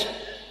is just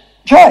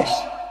Joyce.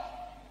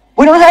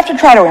 We don't have to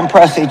try to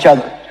impress each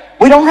other.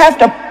 We don't have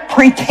to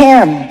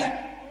pretend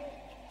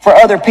for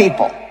other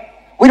people.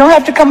 We don't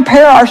have to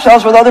compare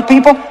ourselves with other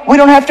people. We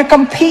don't have to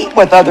compete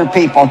with other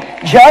people.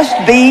 Just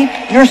be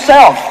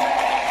yourself.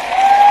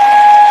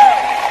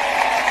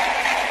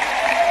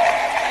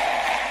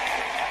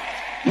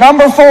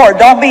 Number 4,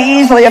 don't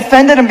be easily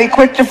offended and be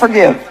quick to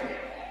forgive.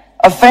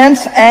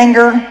 Offense,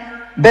 anger,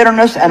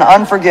 bitterness, and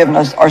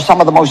unforgiveness are some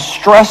of the most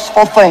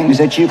stressful things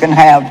that you can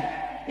have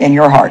in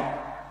your heart.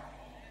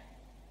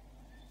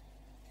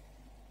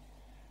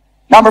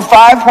 Number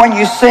 5, when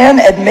you sin,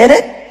 admit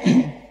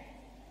it.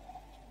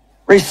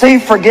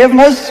 Receive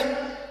forgiveness.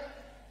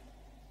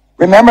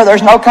 Remember,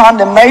 there's no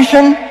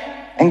condemnation,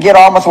 and get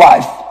on with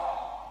life.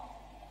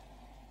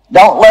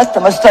 Don't let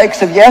the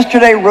mistakes of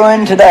yesterday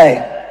ruin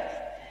today.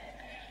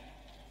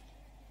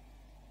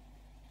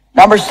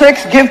 Number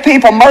 6, give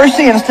people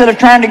mercy instead of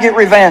trying to get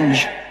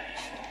revenge.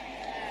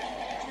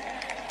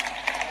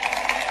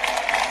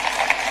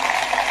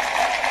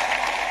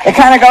 It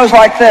kind of goes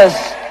like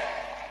this.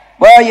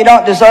 Well, you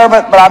don't deserve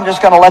it, but I'm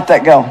just going to let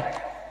that go.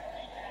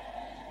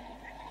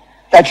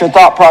 That's your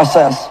thought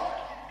process.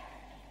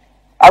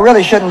 I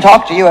really shouldn't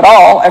talk to you at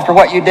all after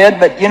what you did,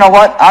 but you know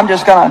what? I'm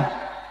just going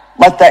to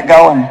let that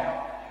go and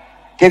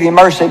give you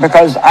mercy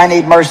because I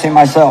need mercy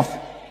myself.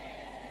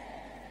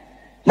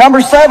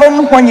 Number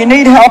 7, when you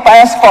need help,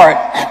 ask for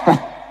it.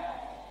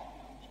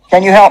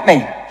 Can you help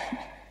me?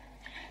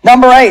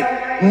 Number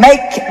 8,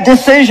 make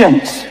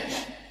decisions.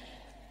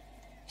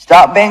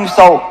 Stop being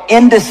so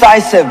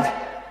indecisive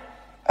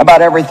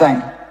about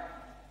everything.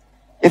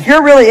 If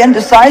you're really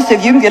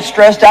indecisive, you can get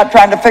stressed out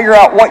trying to figure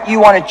out what you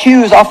want to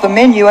choose off the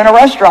menu in a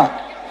restaurant.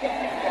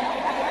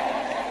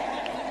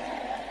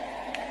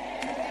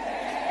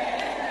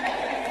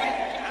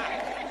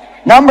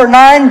 Number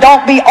 9,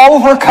 don't be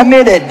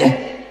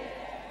overcommitted.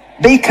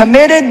 Be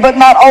committed, but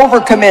not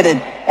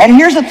overcommitted. And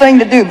here's the thing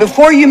to do.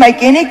 Before you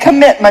make any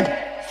commitment,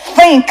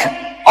 think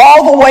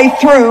all the way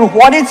through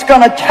what it's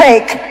going to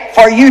take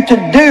for you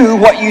to do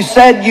what you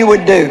said you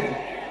would do.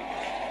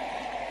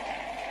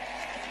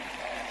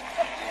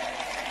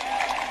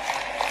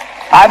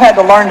 I've had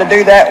to learn to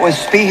do that with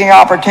speaking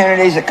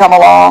opportunities that come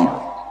along.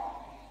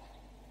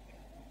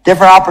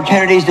 Different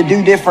opportunities to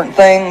do different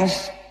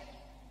things.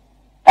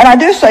 And I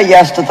do say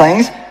yes to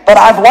things, but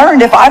I've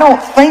learned if I don't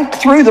think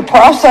through the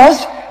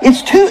process,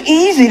 it's too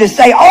easy to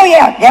say, oh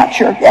yeah,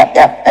 sure,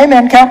 yeah,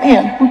 amen, count me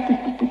in.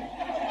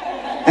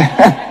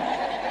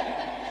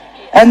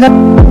 And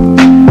then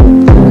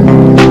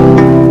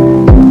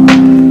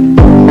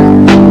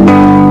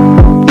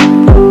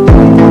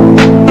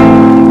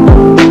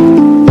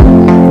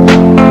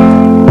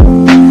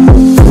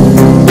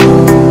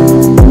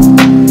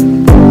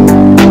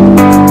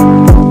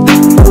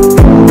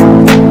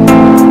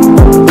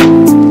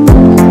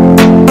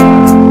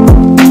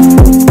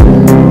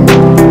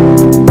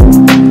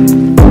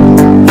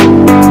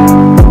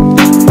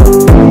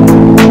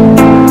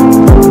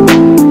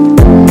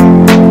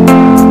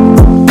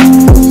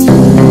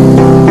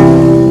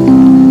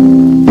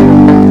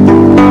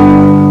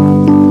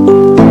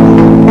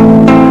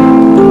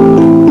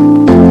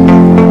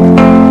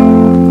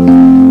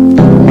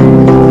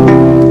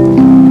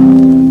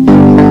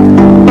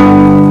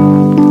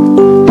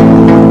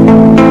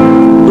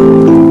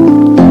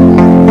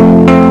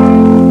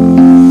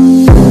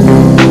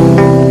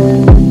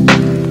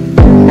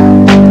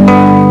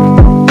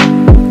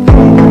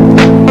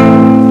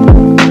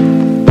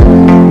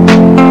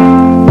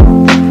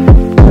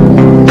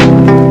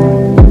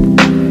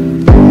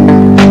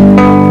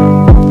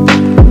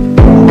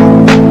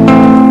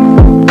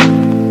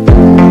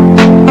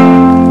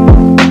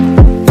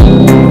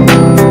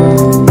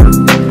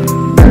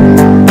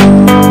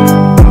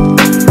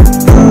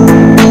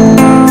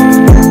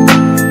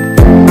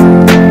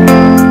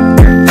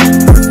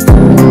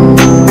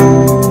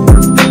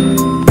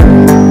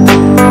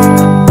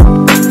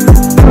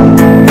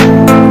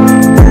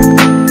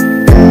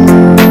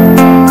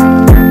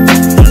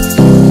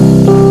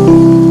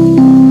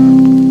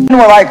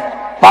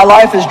my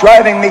life is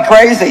driving me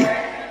crazy.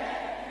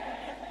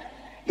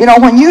 You know,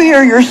 when you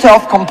hear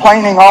yourself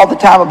complaining all the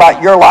time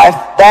about your life,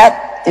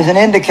 that is an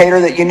indicator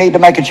that you need to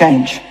make a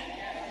change.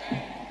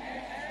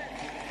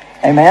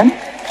 Amen?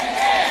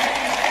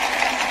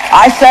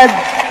 I said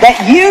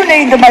that you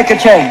need to make a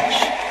change.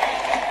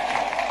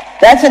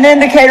 That's an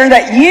indicator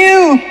that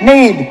you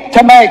need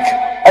to make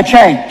a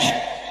change.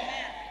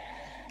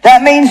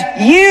 That means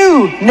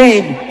you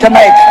need to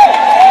make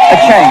a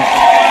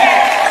change.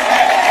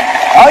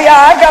 Oh yeah,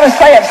 I've got to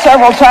say it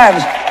several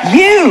times.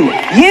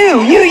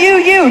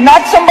 You,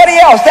 not somebody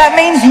else. That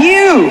means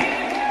you.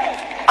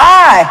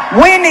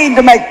 We need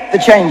to make the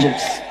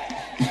changes.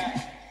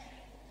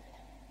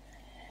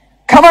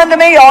 Come unto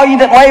me, all you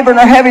that labor and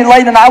are heavy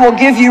laden, and I will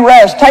give you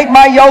rest. Take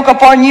my yoke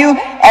upon you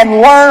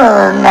and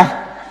learn.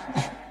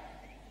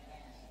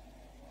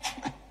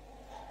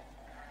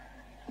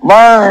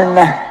 Learn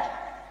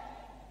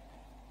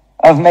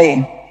of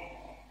me.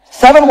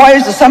 7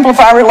 ways to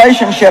simplify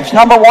relationships.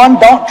 Number 1,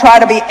 don't try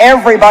to be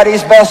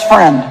everybody's best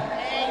friend.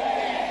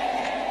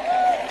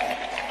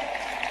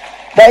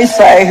 They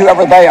say,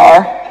 whoever they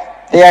are,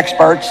 the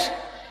experts,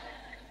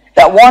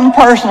 that one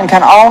person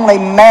can only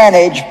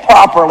manage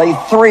properly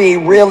 3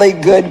 really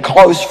good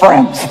close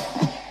friends.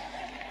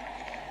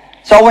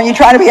 So when you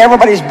try to be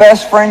everybody's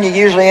best friend, you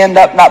usually end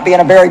up not being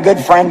a very good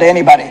friend to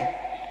anybody.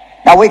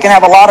 Now, we can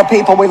have a lot of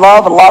people we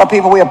love, a lot of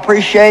people we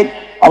appreciate,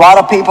 a lot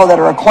of people that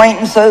are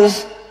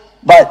acquaintances,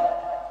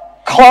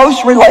 but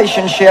close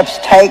relationships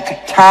take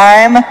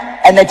time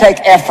and they take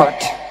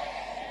effort.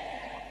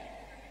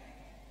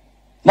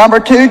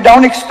 Number 2,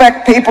 don't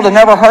expect people to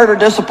never hurt or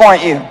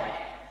disappoint you,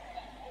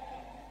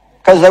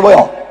 because they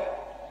will.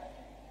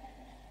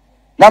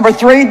 Number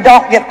 3,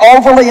 don't get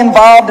overly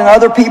involved in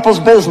other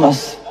people's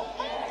business.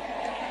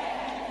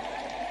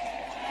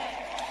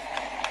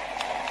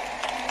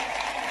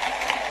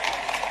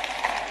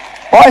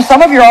 Boy,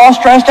 some of you are all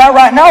stressed out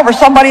right now over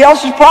somebody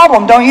else's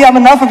problem. Don't you have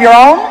enough of your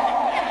own?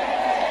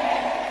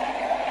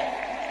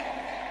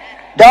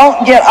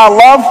 Don't get, I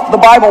love the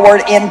Bible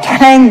word,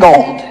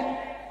 entangled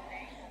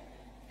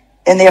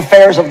in the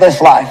affairs of this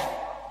life.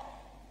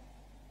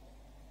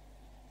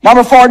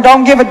 Number 4,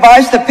 don't give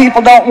advice that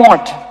people don't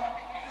want.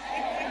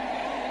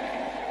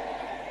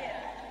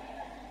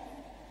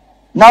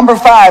 Number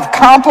 5,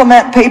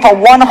 compliment people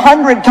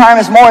 100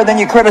 times more than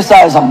you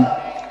criticize them.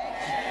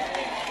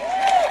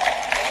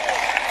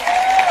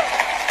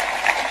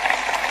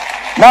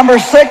 Number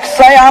 6,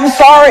 say, I'm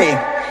sorry.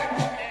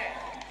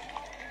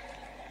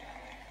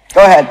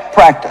 Go ahead,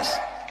 practice.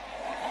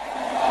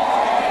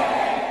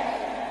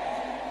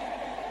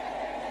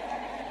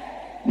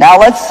 Now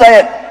let's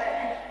say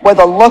it with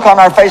a look on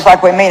our face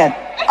like we mean it.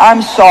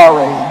 I'm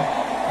sorry.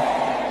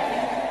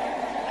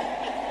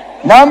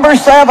 Number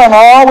 7,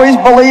 always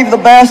believe the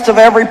best of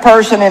every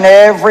person in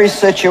every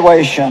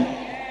situation.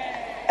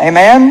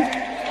 Amen?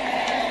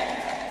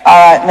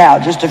 All right, now,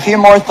 just a few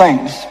more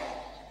things.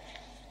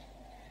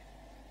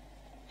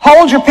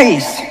 Hold your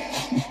peace.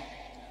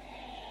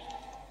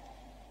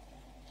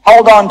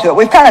 Hold on to it.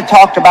 We've kind of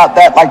talked about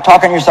that, like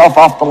talking yourself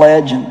off the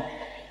ledge. And,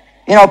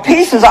 you know,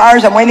 peace is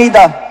ours and we need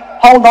to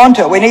hold on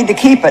to it. We need to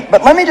keep it.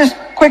 But let me just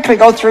quickly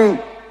go through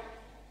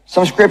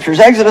some scriptures.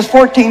 Exodus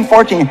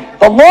 14:14.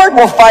 The Lord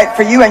will fight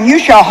for you and you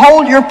shall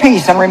hold your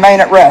peace and remain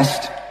at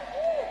rest.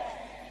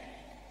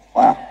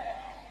 Wow.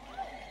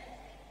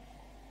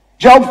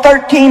 Job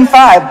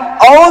 13:5.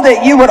 Oh,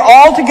 that you would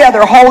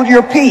altogether hold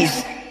your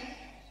peace.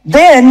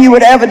 Then you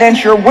would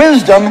evidence your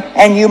wisdom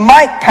and you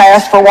might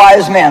pass for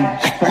wise men.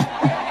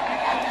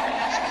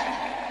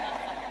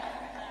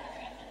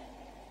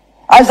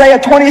 Isaiah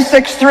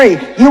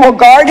 26:3. You will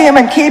guard him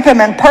and keep him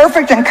in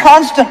perfect and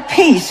constant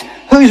peace,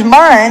 whose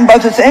mind,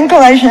 both its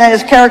inclination and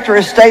his character,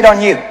 is stayed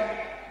on you.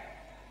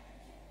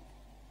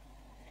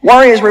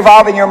 Worry is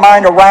revolving your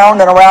mind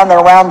around and around and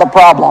around the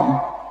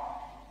problem.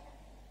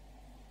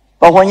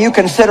 But when you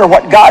consider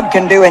what God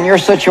can do in your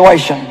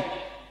situation,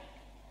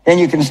 then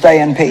you can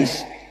stay in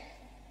peace.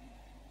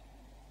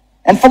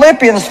 And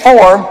Philippians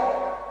 4,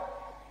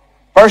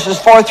 verses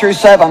 4 through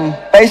 7,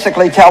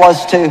 basically tell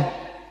us to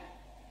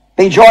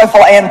be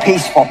joyful and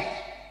peaceful.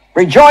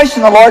 Rejoice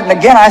in the Lord, and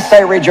again I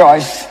say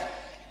rejoice.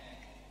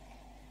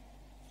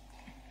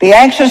 Be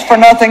anxious for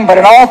nothing, but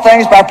in all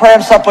things by prayer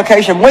and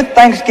supplication with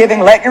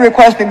thanksgiving let your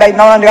requests be made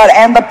known unto God,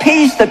 and the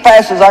peace that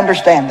passes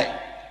understanding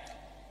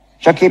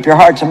shall keep your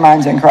hearts and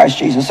minds in Christ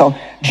Jesus. So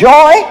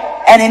joy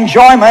and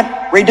enjoyment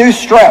reduce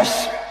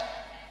stress.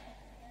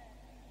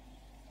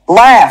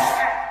 Laugh.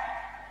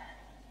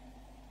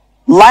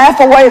 Laugh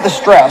away the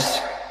stress.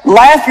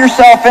 Laugh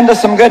yourself into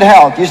some good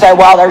health. You say,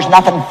 well, there's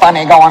nothing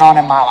funny going on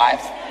in my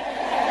life.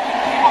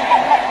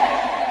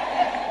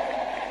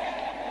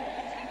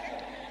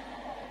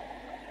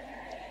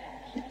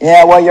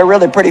 Yeah, well, you're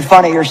really pretty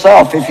funny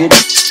yourself if you...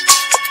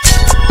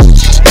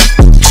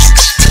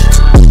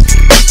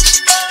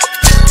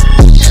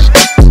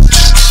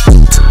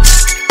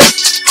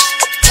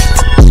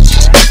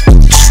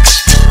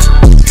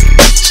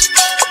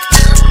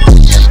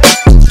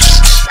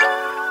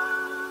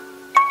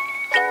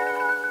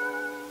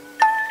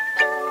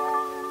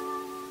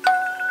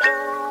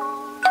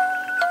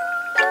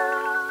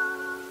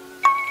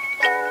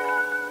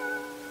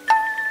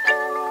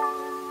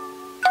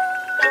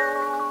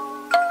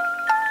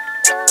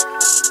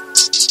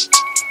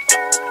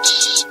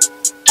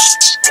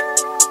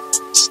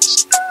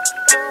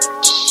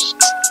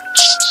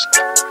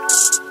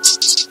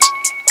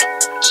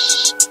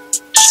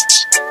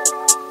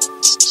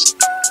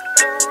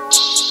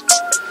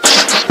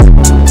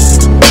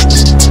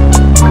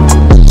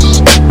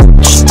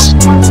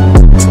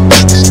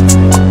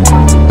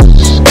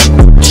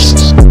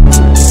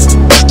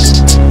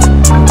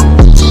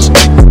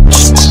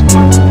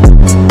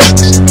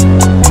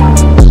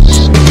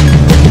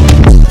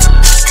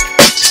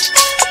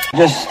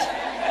 just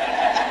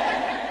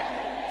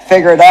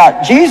figure it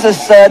out. Jesus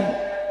said,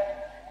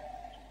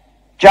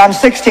 John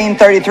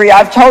 16:33,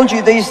 I've told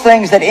you these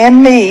things that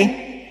in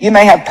me you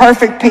may have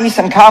perfect peace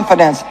and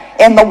confidence.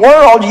 In the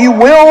world you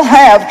will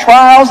have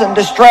trials and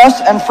distress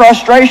and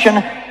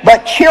frustration,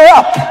 but cheer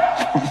up.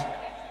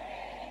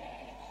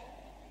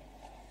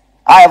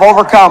 I have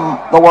overcome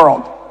the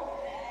world.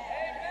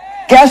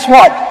 Guess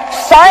what?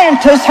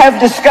 Scientists have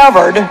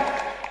discovered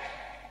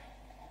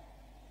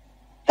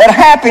that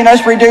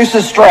happiness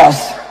reduces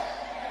stress.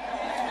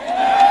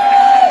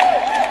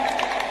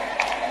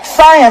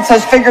 Science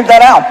has figured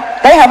that out.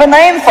 They have a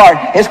name for it.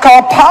 It's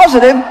called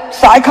positive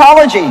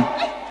psychology.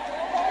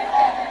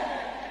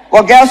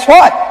 Well, guess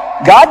what?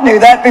 God knew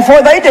that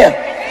before they did.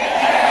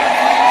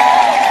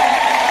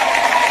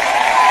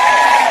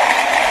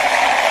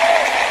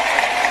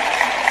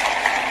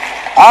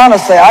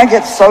 Honestly, I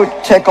get so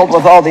tickled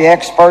with all the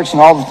experts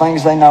and all the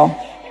things they know.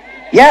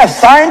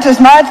 Yes, scientists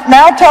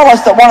now tell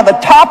us that one of the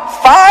top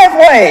 5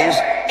 ways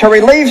to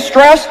relieve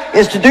stress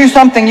is to do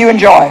something you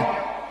enjoy.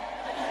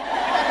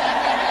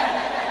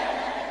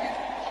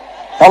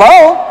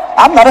 Hello?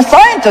 I'm not a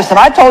scientist, and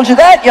I told you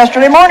that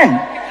yesterday morning.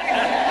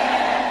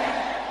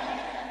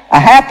 A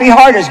happy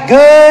heart is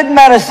good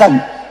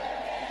medicine.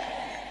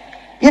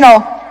 You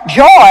know,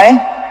 joy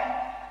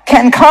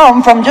can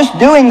come from just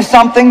doing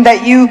something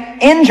that you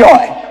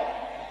enjoy.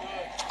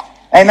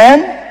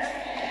 Amen?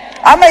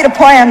 I made a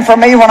plan for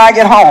me when I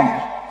get home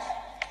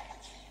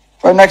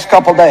for the next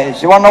couple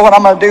days. You want to know what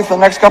I'm going to do for the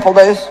next couple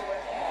days?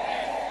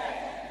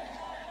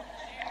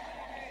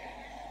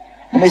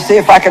 Let me see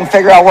if I can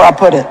figure out where I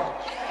put it.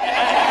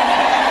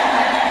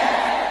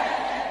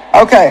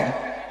 Okay.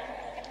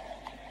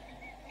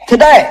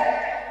 Today,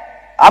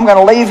 I'm going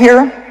to leave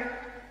here.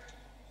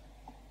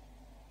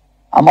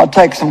 I'm going to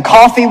take some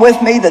coffee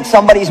with me that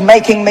somebody's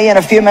making me in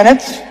a few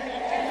minutes.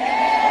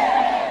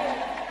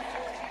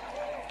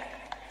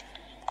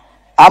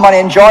 I'm going to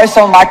enjoy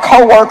some of my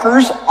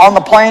coworkers on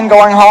the plane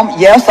going home.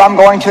 Yes, I'm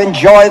going to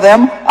enjoy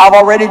them. I've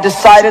already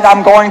decided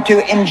I'm going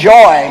to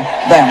enjoy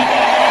them.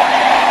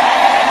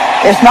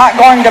 It's not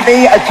going to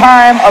be a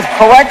time of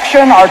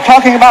correction or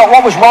talking about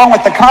what was wrong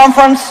with the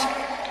conference.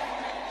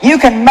 You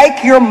can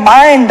make your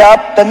mind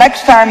up the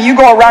next time you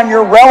go around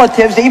your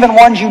relatives, even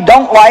ones you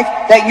don't like,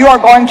 that you are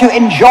going to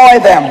enjoy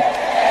them.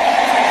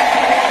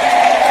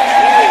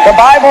 The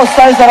Bible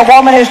says that a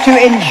woman is to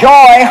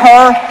enjoy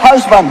her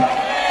husband.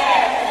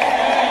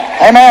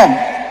 Amen.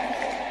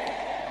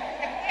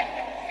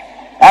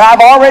 And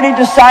I've already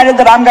decided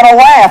that I'm going to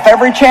laugh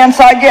every chance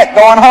I get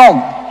going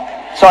home.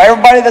 So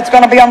everybody that's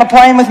going to be on the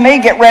plane with me,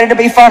 get ready to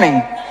be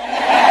funny.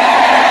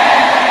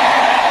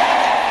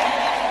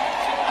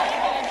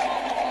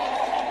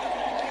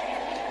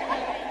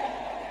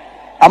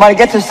 I'm going to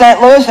get to St.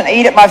 Louis and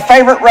eat at my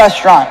favorite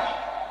restaurant.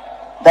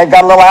 They've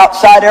got a little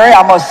outside area.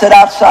 I'm going to sit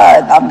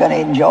outside. I'm going to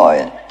enjoy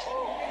it.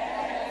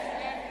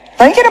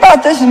 Thinking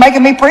about this is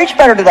making me preach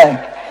better today.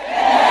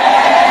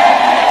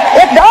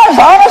 It does,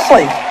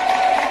 honestly.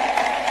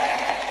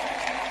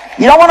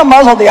 You don't want to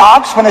muzzle the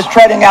ox when it's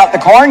treading out the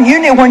corn.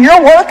 When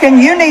you're working,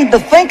 you need to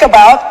think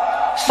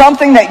about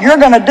something that you're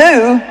going to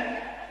do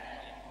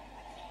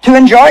to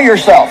enjoy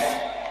yourself.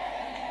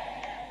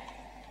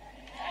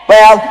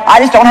 Well, I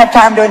just don't have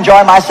time to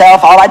enjoy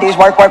myself. All I do is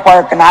work,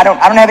 and I don't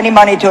have any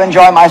money to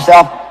enjoy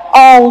myself.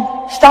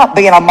 Oh, stop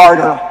being a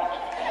martyr.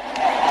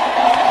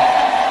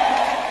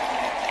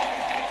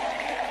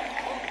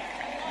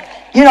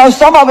 You know,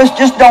 some of us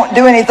just don't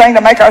do anything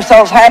to make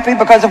ourselves happy,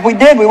 because if we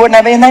did, we wouldn't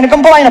have anything to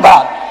complain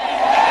about.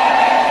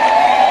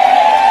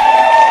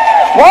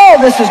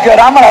 Whoa, this is good.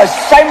 I'm going to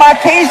say my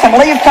piece and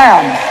leave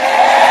town.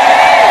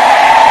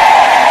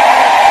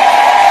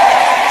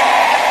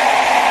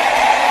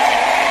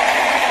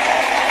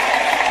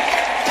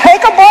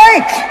 Take a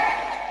break.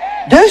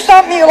 Do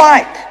something you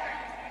like.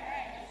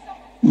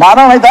 Not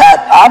only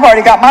that, I've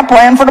already got my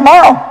plan for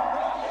tomorrow.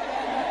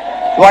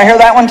 You want to hear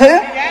that one too?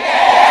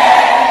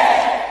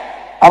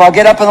 I'm going to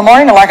get up in the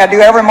morning, and like I do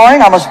every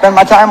morning, I'm going to spend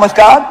my time with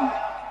God.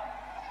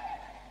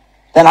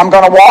 Then I'm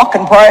going to walk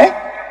and pray.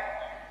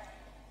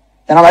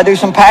 Then I'm going to do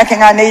some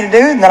packing I need to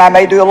do. And then I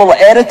may do a little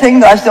editing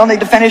that I still need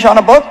to finish on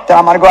a book. Then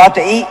I'm going to go out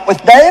to eat with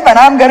Dave, and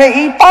I'm going to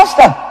eat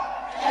pasta.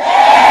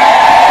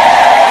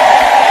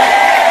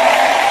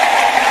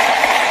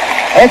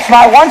 It's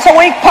my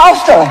once-a-week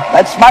pasta.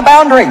 That's my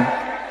boundary.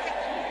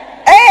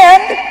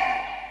 And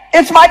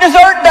it's my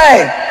dessert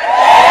day.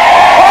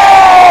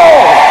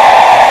 Whoa!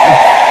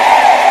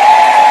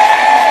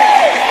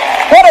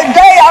 What a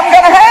day I'm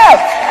going to have.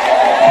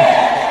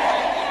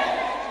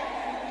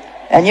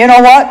 And you know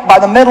what? By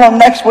the middle of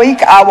next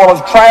week, I will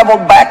have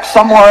traveled back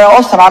somewhere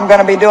else, and I'm going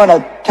to be doing a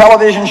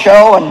television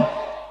show and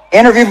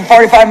interview for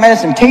 45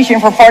 minutes and teaching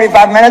for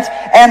 45 minutes.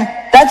 And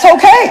that's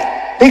okay,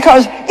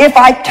 because if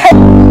I take...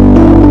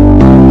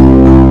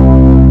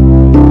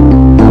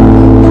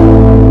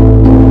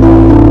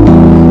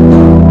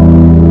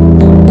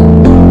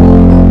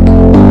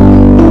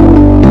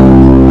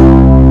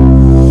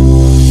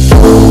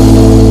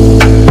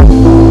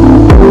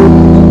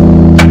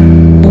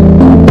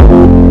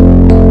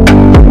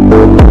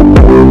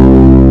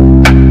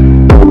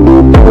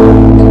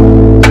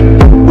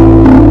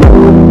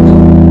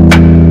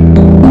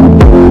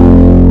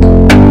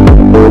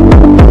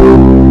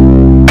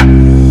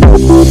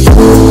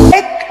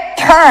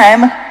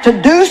 time to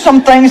do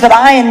some things that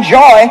I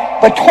enjoy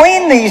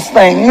between these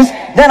things,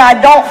 then I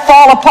don't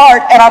fall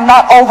apart and I'm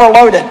not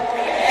overloaded.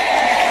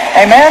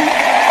 Amen?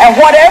 And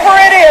whatever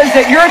it is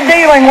that you're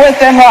dealing with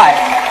in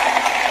life,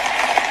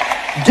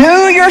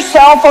 do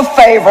yourself a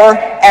favor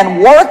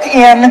and work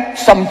in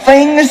some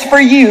things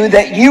for you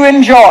that you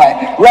enjoy.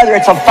 Whether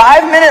it's a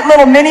 5-minute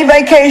little mini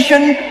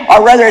vacation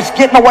or whether it's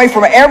getting away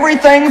from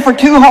everything for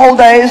 2 whole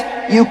days,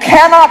 you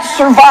cannot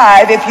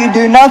survive if you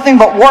do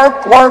nothing but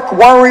work, work,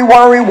 worry,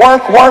 worry,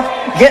 work, work,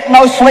 get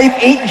no sleep,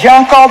 eat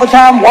junk all the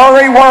time,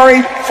 worry,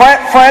 worry,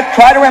 fret, fret,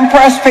 try to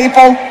impress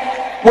people.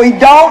 We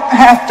don't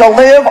have to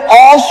live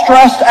all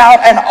stressed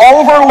out and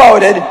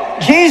overloaded.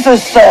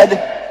 Jesus said,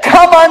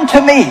 "Come unto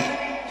me,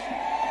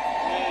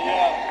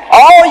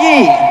 all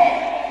ye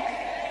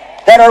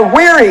that are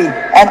weary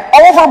and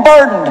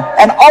overburdened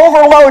and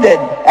overloaded,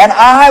 and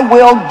I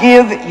will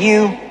give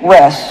you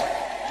rest.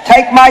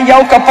 Take my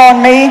yoke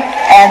upon me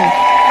and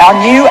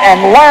on you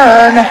and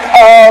learn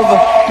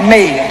of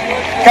me."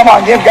 Come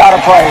on, give God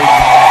a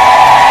praise.